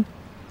common.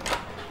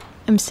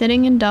 I'm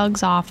sitting in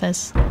Doug's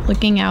office,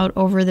 looking out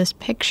over this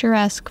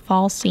picturesque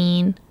fall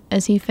scene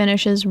as he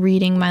finishes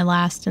reading my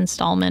last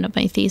installment of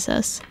my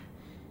thesis.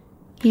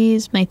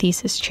 He's my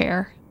thesis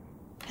chair.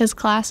 His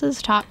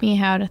classes taught me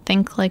how to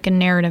think like a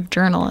narrative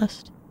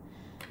journalist.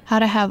 How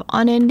to have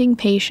unending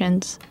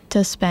patience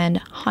to spend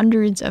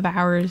hundreds of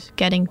hours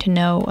getting to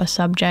know a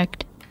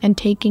subject and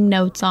taking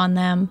notes on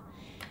them,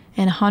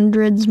 and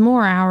hundreds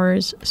more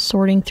hours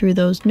sorting through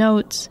those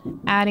notes,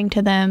 adding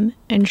to them,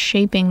 and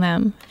shaping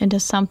them into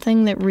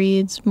something that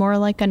reads more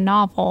like a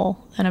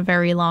novel than a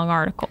very long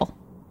article.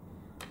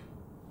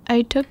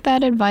 I took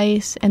that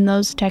advice and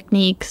those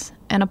techniques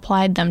and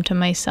applied them to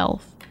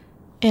myself,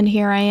 and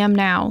here I am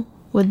now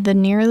with the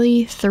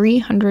nearly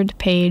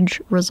 300-page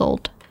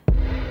result.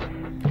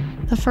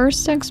 The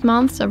first 6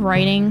 months of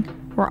writing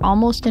were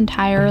almost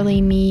entirely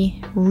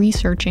me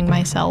researching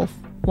myself,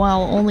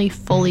 while only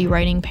fully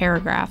writing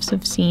paragraphs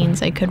of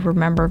scenes I could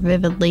remember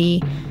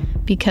vividly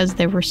because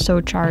they were so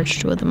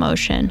charged with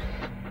emotion.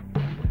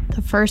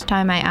 The first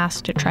time I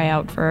asked to try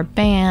out for a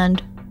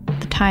band,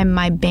 the time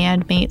my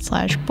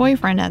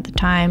bandmate/boyfriend at the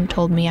time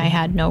told me I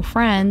had no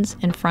friends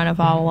in front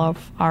of all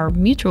of our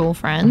mutual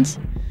friends,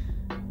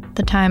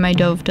 the time I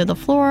dove to the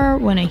floor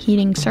when a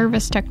heating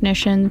service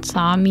technician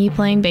saw me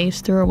playing bass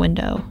through a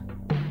window.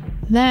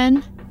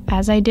 Then,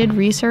 as I did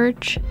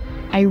research,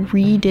 I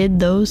redid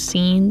those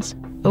scenes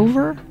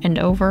over and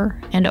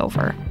over and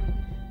over,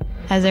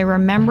 as I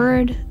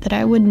remembered that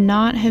I would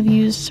not have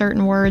used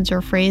certain words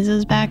or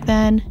phrases back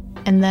then,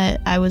 and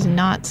that I was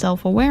not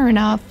self-aware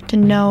enough to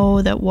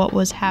know that what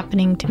was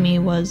happening to me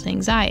was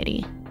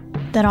anxiety.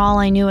 That all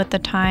I knew at the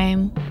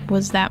time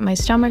was that my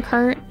stomach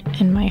hurt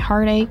and my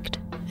heart ached,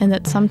 and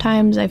that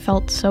sometimes I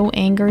felt so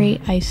angry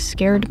I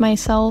scared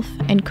myself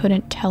and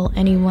couldn't tell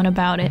anyone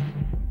about it.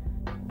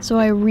 So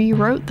I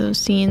rewrote those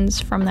scenes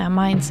from that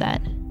mindset.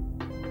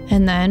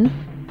 And then,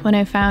 when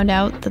I found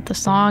out that the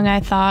song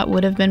I thought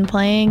would have been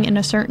playing in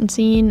a certain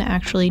scene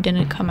actually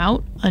didn't come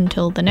out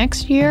until the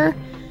next year,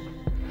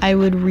 I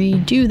would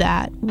redo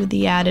that with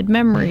the added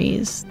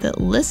memories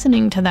that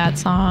listening to that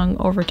song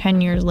over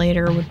 10 years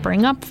later would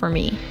bring up for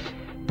me.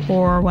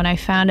 Or when I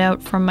found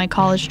out from my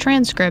college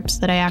transcripts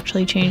that I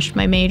actually changed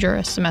my major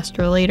a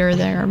semester later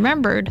than I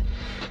remembered,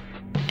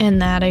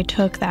 and that I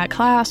took that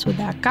class with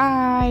that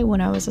guy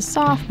when I was a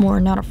sophomore,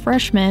 not a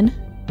freshman.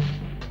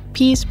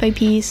 Piece by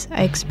piece,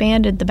 I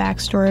expanded the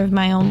backstory of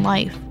my own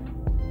life.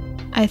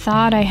 I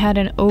thought I had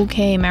an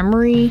okay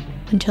memory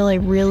until I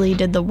really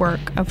did the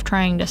work of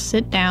trying to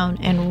sit down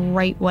and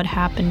write what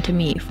happened to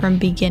me from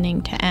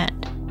beginning to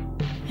end.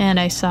 And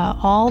I saw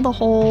all the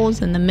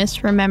holes and the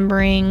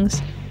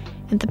misrememberings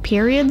and the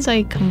periods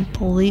I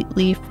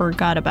completely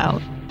forgot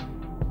about.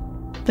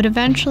 But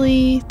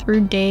eventually,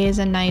 through days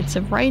and nights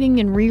of writing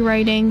and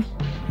rewriting,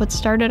 what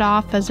started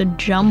off as a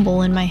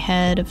jumble in my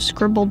head of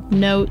scribbled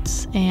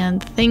notes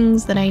and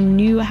things that I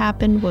knew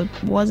happened but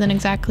wasn't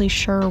exactly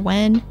sure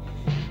when,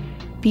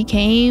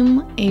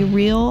 became a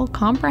real,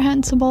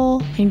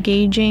 comprehensible,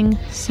 engaging,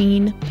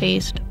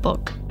 scene-based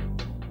book.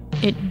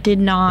 It did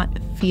not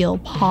feel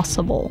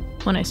possible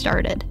when I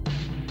started,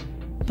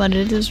 but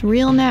it is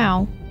real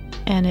now,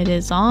 and it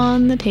is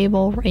on the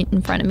table right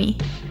in front of me.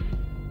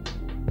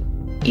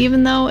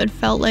 Even though it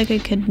felt like I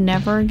could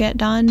never get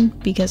done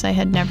because I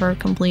had never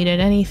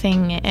completed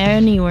anything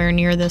anywhere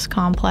near this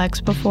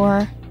complex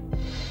before,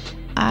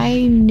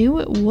 I knew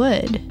it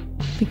would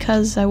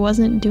because I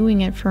wasn't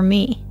doing it for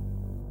me.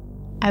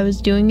 I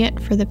was doing it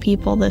for the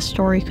people this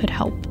story could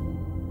help.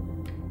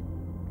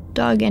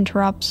 Doug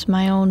interrupts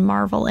my own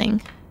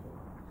marveling.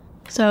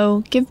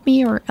 So give me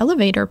your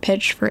elevator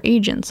pitch for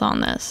agents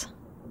on this.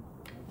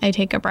 I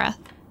take a breath.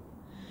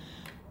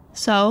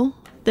 So,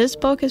 this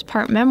book is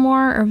part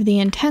memoir of the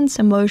intense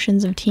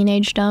emotions of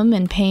teenagedom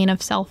and pain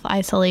of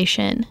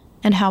self-isolation,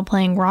 and how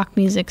playing rock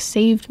music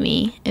saved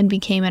me and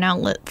became an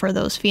outlet for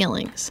those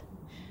feelings.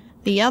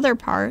 The other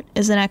part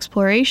is an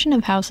exploration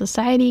of how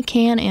society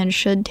can and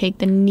should take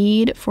the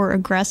need for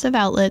aggressive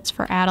outlets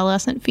for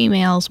adolescent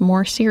females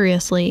more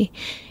seriously,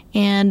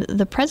 and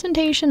the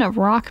presentation of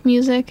rock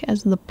music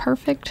as the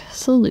perfect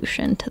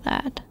solution to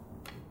that.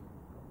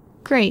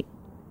 Great.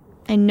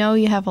 I know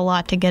you have a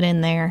lot to get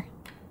in there.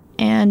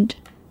 And,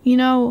 you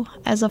know,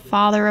 as a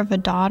father of a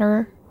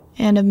daughter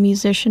and a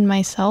musician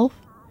myself,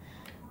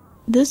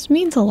 this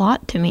means a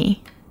lot to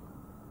me.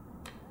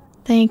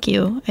 Thank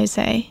you, I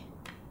say.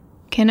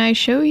 Can I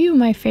show you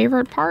my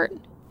favorite part?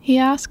 He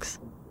asks.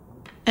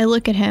 I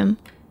look at him,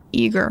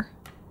 eager.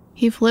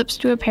 He flips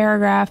to a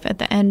paragraph at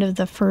the end of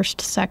the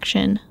first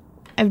section.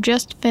 I've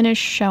just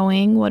finished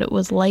showing what it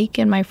was like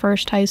in my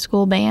first high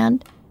school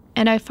band,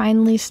 and I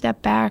finally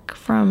step back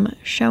from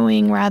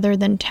showing rather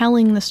than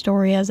telling the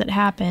story as it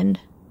happened,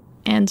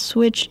 and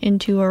switch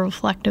into a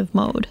reflective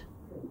mode.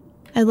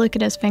 I look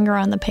at his finger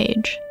on the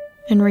page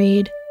and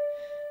read,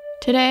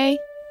 "Today,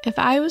 if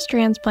I was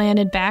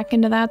transplanted back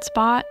into that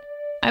spot,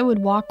 I would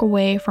walk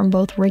away from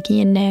both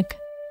Ricky and Nick,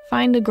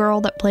 find a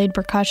girl that played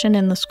percussion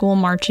in the school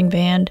marching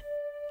band,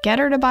 get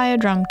her to buy a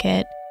drum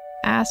kit,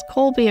 ask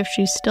Colby if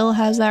she still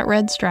has that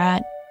red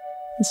Strat,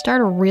 and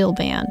start a real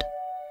band."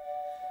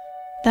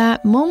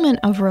 That moment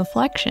of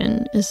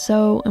reflection is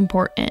so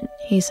important,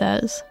 he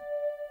says.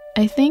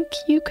 I think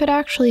you could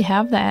actually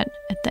have that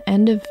at the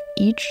end of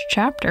each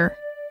chapter.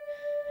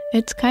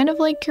 It's kind of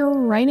like you're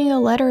writing a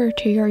letter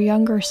to your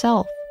younger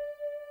self.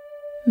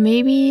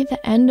 Maybe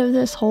the end of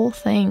this whole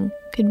thing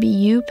could be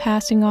you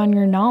passing on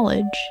your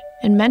knowledge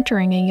and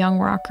mentoring a young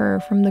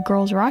rocker from the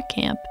girls' rock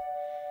camp.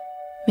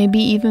 Maybe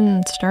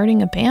even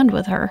starting a band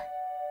with her.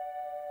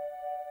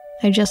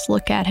 I just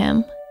look at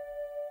him.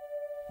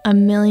 A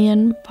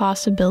million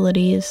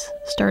possibilities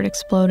start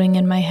exploding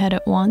in my head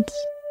at once.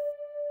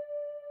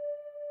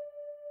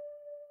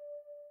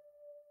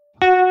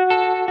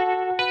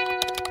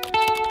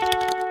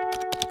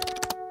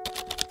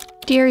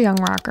 Dear Young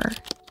Rocker,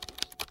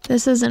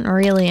 this isn't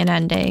really an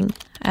ending,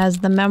 as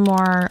the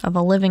memoir of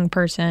a living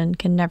person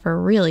can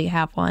never really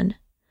have one.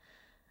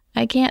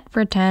 I can't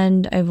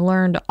pretend I've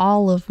learned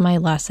all of my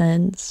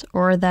lessons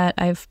or that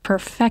I've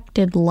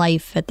perfected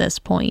life at this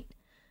point.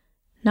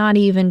 Not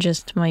even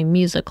just my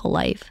musical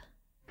life.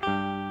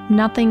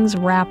 Nothing's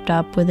wrapped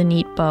up with a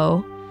neat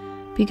bow,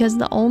 because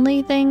the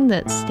only thing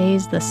that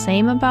stays the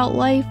same about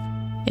life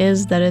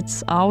is that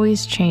it's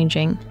always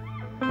changing.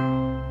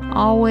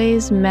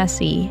 Always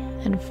messy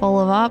and full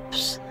of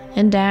ups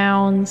and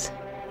downs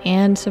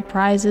and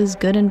surprises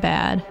good and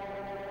bad.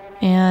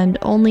 And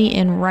only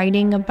in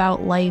writing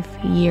about life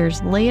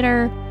years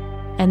later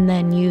and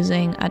then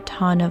using a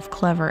ton of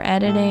clever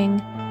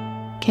editing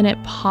can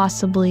it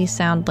possibly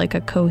sound like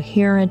a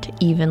coherent,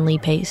 evenly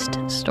paced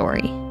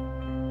story.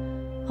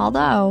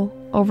 Although,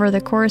 over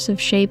the course of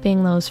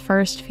shaping those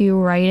first few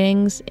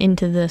writings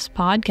into this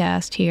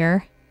podcast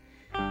here,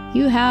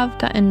 you have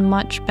gotten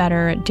much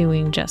better at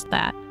doing just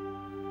that.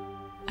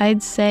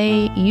 I'd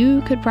say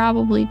you could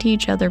probably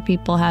teach other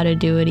people how to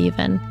do it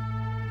even,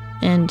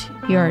 and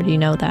you already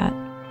know that.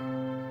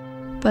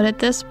 But at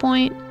this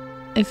point,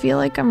 I feel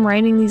like I'm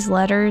writing these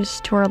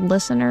letters to our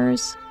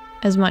listeners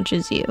as much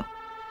as you.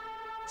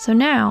 So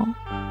now,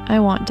 I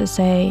want to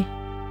say,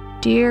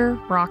 Dear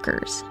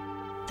Rockers,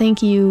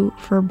 thank you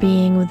for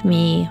being with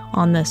me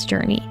on this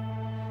journey.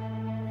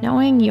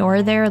 Knowing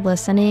you're there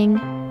listening,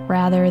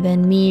 rather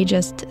than me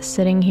just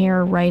sitting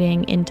here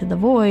writing into the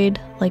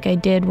void like I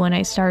did when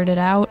I started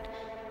out,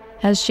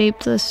 has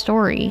shaped this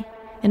story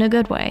in a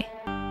good way.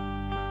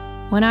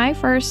 When I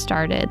first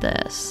started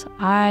this,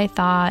 I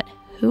thought,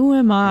 who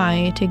am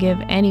I to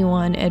give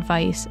anyone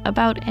advice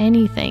about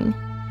anything?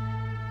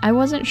 I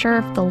wasn't sure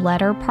if the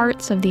letter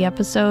parts of the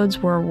episodes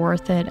were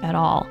worth it at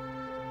all.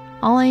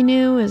 All I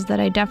knew is that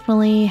I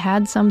definitely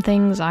had some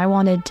things I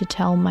wanted to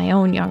tell my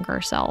own younger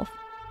self.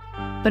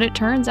 But it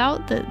turns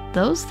out that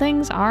those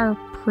things are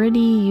pretty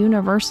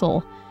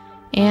universal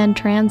and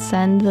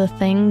transcend the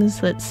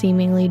things that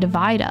seemingly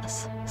divide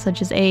us,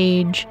 such as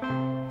age,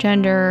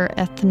 gender,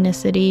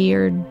 ethnicity,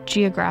 or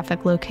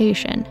geographic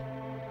location.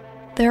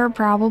 There are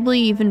probably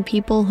even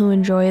people who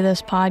enjoy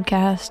this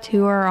podcast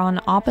who are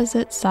on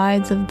opposite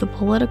sides of the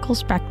political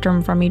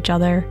spectrum from each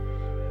other,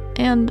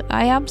 and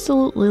I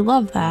absolutely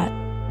love that.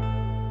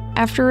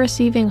 After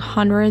receiving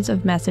hundreds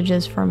of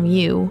messages from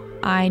you,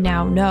 I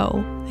now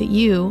know that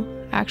you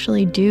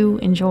actually do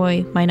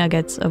enjoy my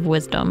nuggets of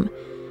wisdom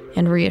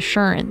and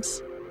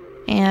reassurance,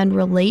 and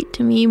relate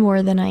to me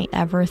more than I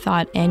ever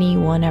thought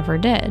anyone ever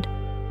did.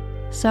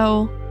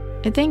 So,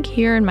 I think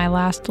here in my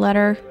last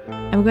letter,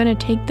 I'm going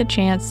to take the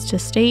chance to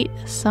state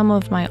some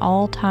of my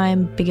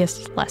all-time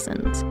biggest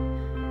lessons.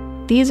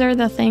 These are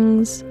the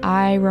things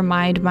I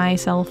remind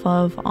myself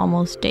of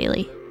almost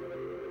daily.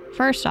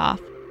 First off,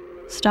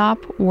 stop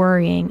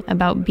worrying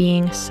about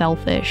being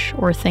selfish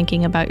or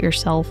thinking about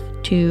yourself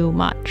too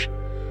much.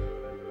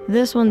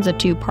 This one's a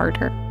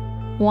two-parter.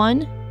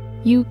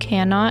 1, you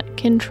cannot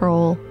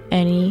control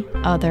any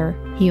other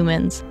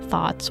human's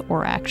thoughts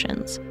or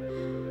actions.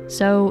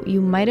 So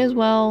you might as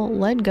well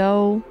let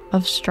go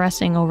of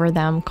stressing over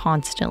them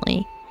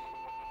constantly.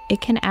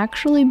 It can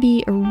actually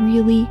be a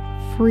really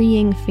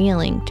freeing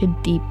feeling to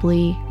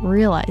deeply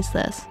realize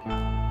this.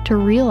 To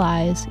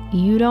realize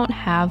you don't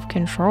have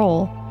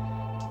control,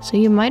 so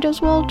you might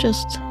as well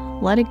just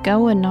let it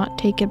go and not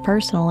take it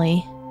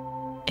personally.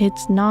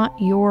 It's not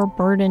your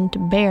burden to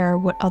bear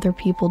what other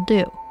people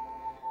do.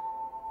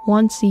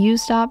 Once you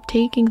stop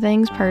taking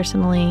things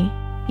personally,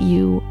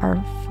 you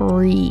are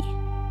free.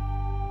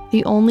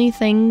 The only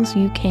things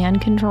you can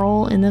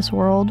control in this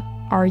world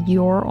are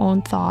your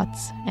own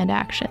thoughts and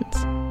actions.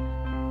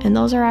 And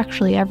those are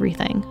actually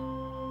everything.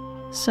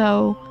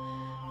 So,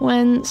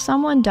 when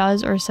someone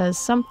does or says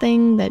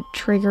something that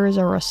triggers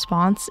a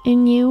response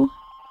in you,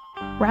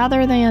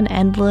 rather than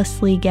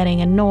endlessly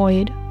getting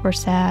annoyed or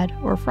sad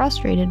or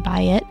frustrated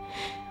by it,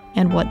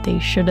 and what they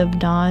should have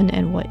done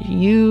and what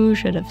you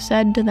should have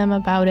said to them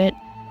about it,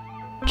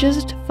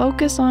 just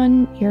focus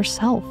on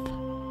yourself.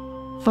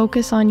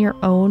 Focus on your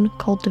own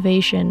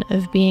cultivation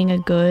of being a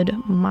good,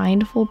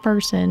 mindful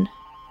person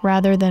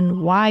rather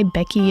than why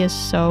Becky is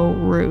so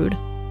rude.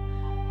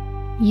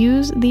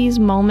 Use these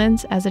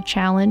moments as a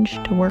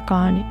challenge to work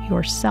on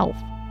yourself.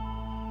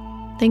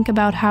 Think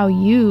about how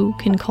you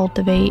can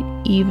cultivate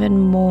even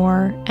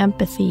more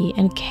empathy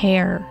and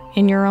care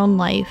in your own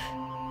life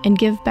and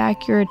give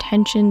back your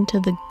attention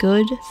to the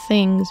good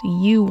things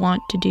you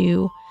want to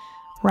do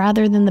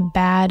rather than the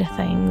bad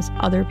things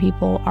other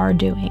people are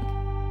doing.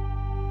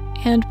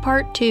 And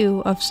part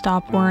 2 of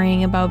Stop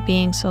Worrying About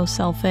Being So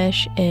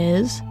Selfish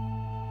is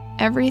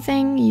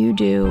everything you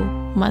do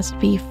must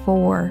be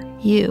for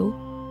you,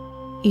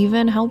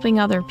 even helping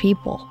other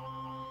people.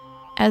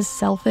 As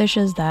selfish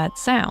as that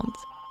sounds,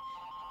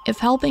 if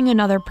helping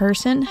another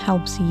person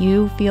helps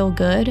you feel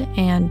good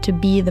and to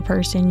be the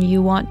person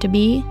you want to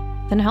be,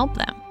 then help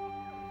them.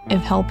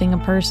 If helping a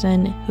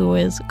person who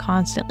is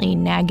constantly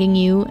nagging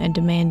you and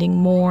demanding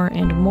more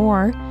and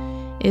more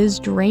is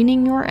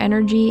draining your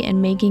energy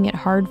and making it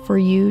hard for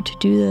you to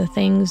do the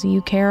things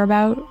you care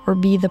about or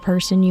be the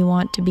person you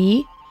want to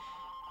be,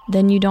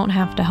 then you don't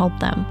have to help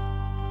them.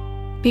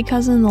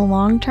 Because in the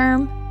long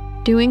term,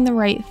 doing the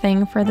right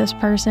thing for this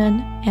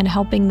person and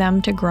helping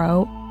them to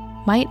grow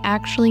might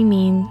actually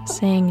mean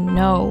saying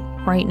no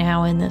right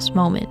now in this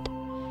moment.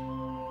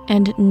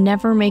 And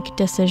never make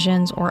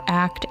decisions or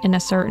act in a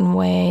certain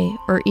way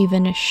or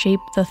even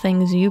shape the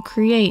things you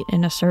create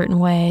in a certain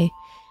way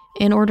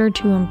in order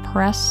to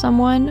impress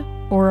someone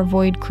or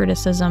avoid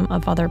criticism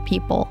of other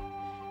people.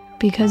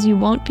 Because you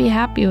won't be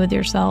happy with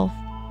yourself,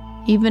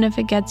 even if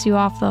it gets you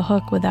off the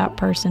hook with that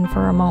person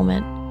for a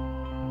moment.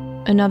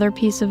 Another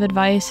piece of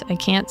advice I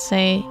can't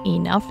say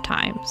enough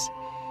times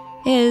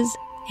is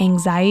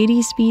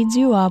anxiety speeds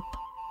you up,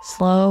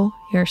 slow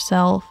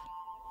yourself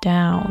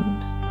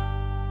down.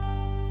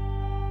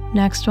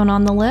 Next one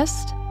on the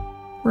list,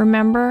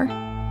 remember,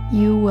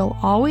 you will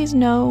always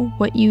know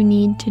what you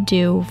need to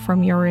do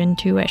from your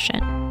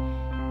intuition,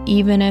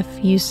 even if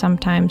you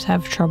sometimes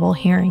have trouble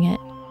hearing it.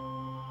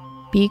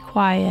 Be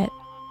quiet,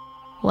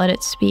 let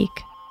it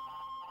speak.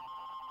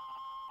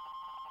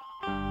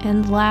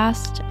 And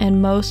last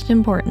and most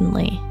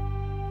importantly,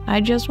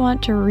 I just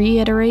want to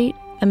reiterate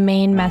the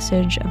main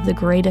message of the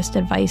greatest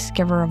advice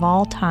giver of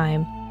all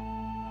time,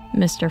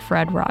 Mr.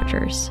 Fred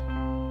Rogers.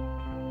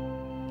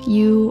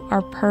 You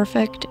are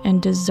perfect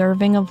and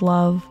deserving of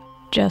love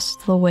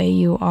just the way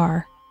you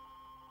are.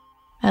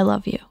 I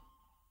love you.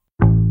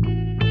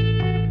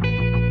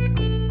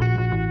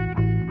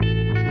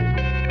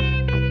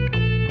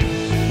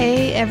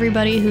 Hey,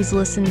 everybody who's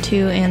listened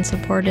to and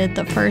supported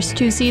the first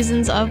 2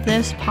 seasons of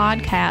this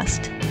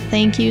podcast.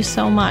 Thank you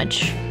so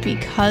much.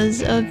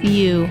 Because of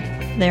you,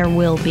 there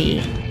will be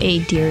a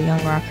Dear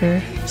Young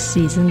Rocker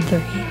Season 3.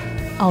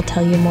 I'll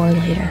tell you more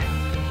later.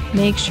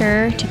 Make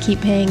sure to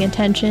keep paying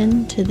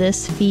attention to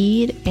this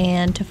feed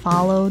and to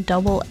follow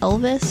Double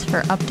Elvis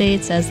for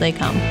updates as they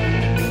come.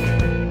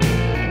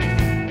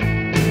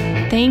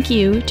 Thank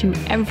you to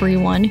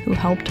everyone who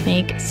helped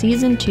make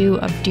Season 2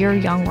 of Dear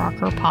Young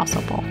Rocker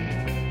possible.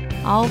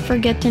 I'll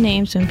forget to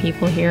name some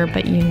people here,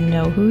 but you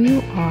know who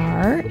you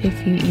are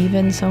if you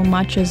even so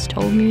much as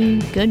told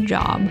me good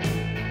job.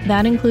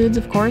 That includes,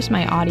 of course,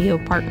 my audio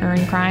partner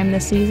in crime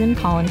this season,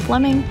 Colin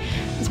Fleming,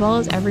 as well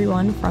as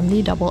everyone from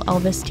the Double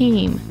Elvis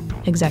team.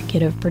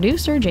 Executive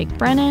producer Jake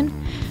Brennan,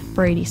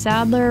 Brady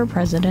Sadler,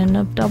 president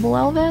of Double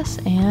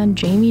Elvis, and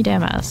Jamie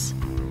Damas.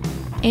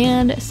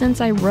 And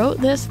since I wrote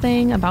this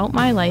thing about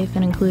my life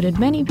and included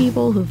many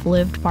people who've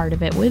lived part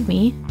of it with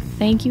me,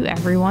 thank you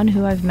everyone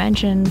who I've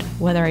mentioned,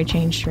 whether I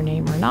changed your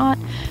name or not,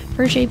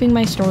 for shaping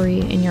my story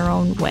in your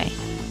own way.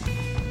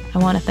 I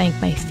want to thank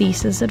my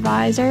thesis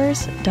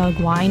advisors, Doug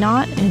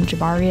Wynott and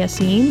Jabari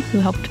Asim, who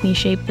helped me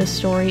shape this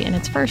story in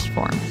its first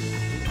form,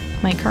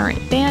 my current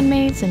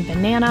bandmates in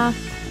Banana,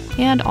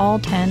 and all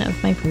 10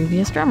 of my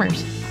previous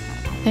drummers.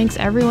 Thanks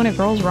everyone at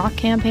Girls Rock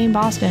Campaign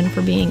Boston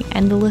for being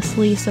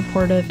endlessly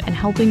supportive and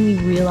helping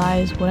me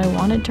realize what I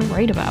wanted to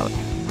write about.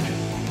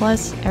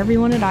 Plus,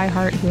 everyone at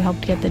iHeart who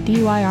helped get the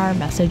DYR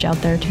message out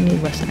there to new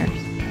listeners.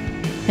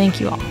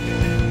 Thank you all.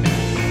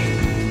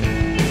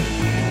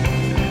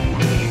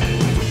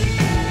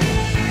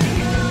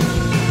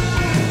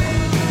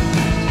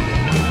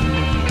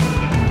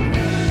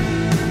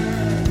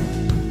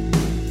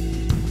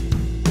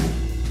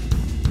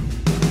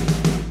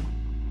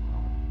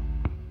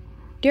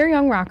 Dear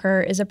Young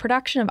Rocker is a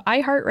production of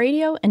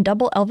iHeartRadio and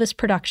Double Elvis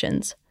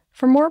Productions.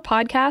 For more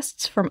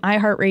podcasts from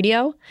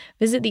iHeartRadio,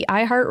 visit the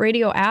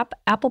iHeartRadio app,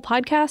 Apple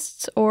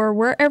Podcasts, or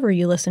wherever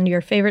you listen to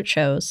your favorite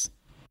shows.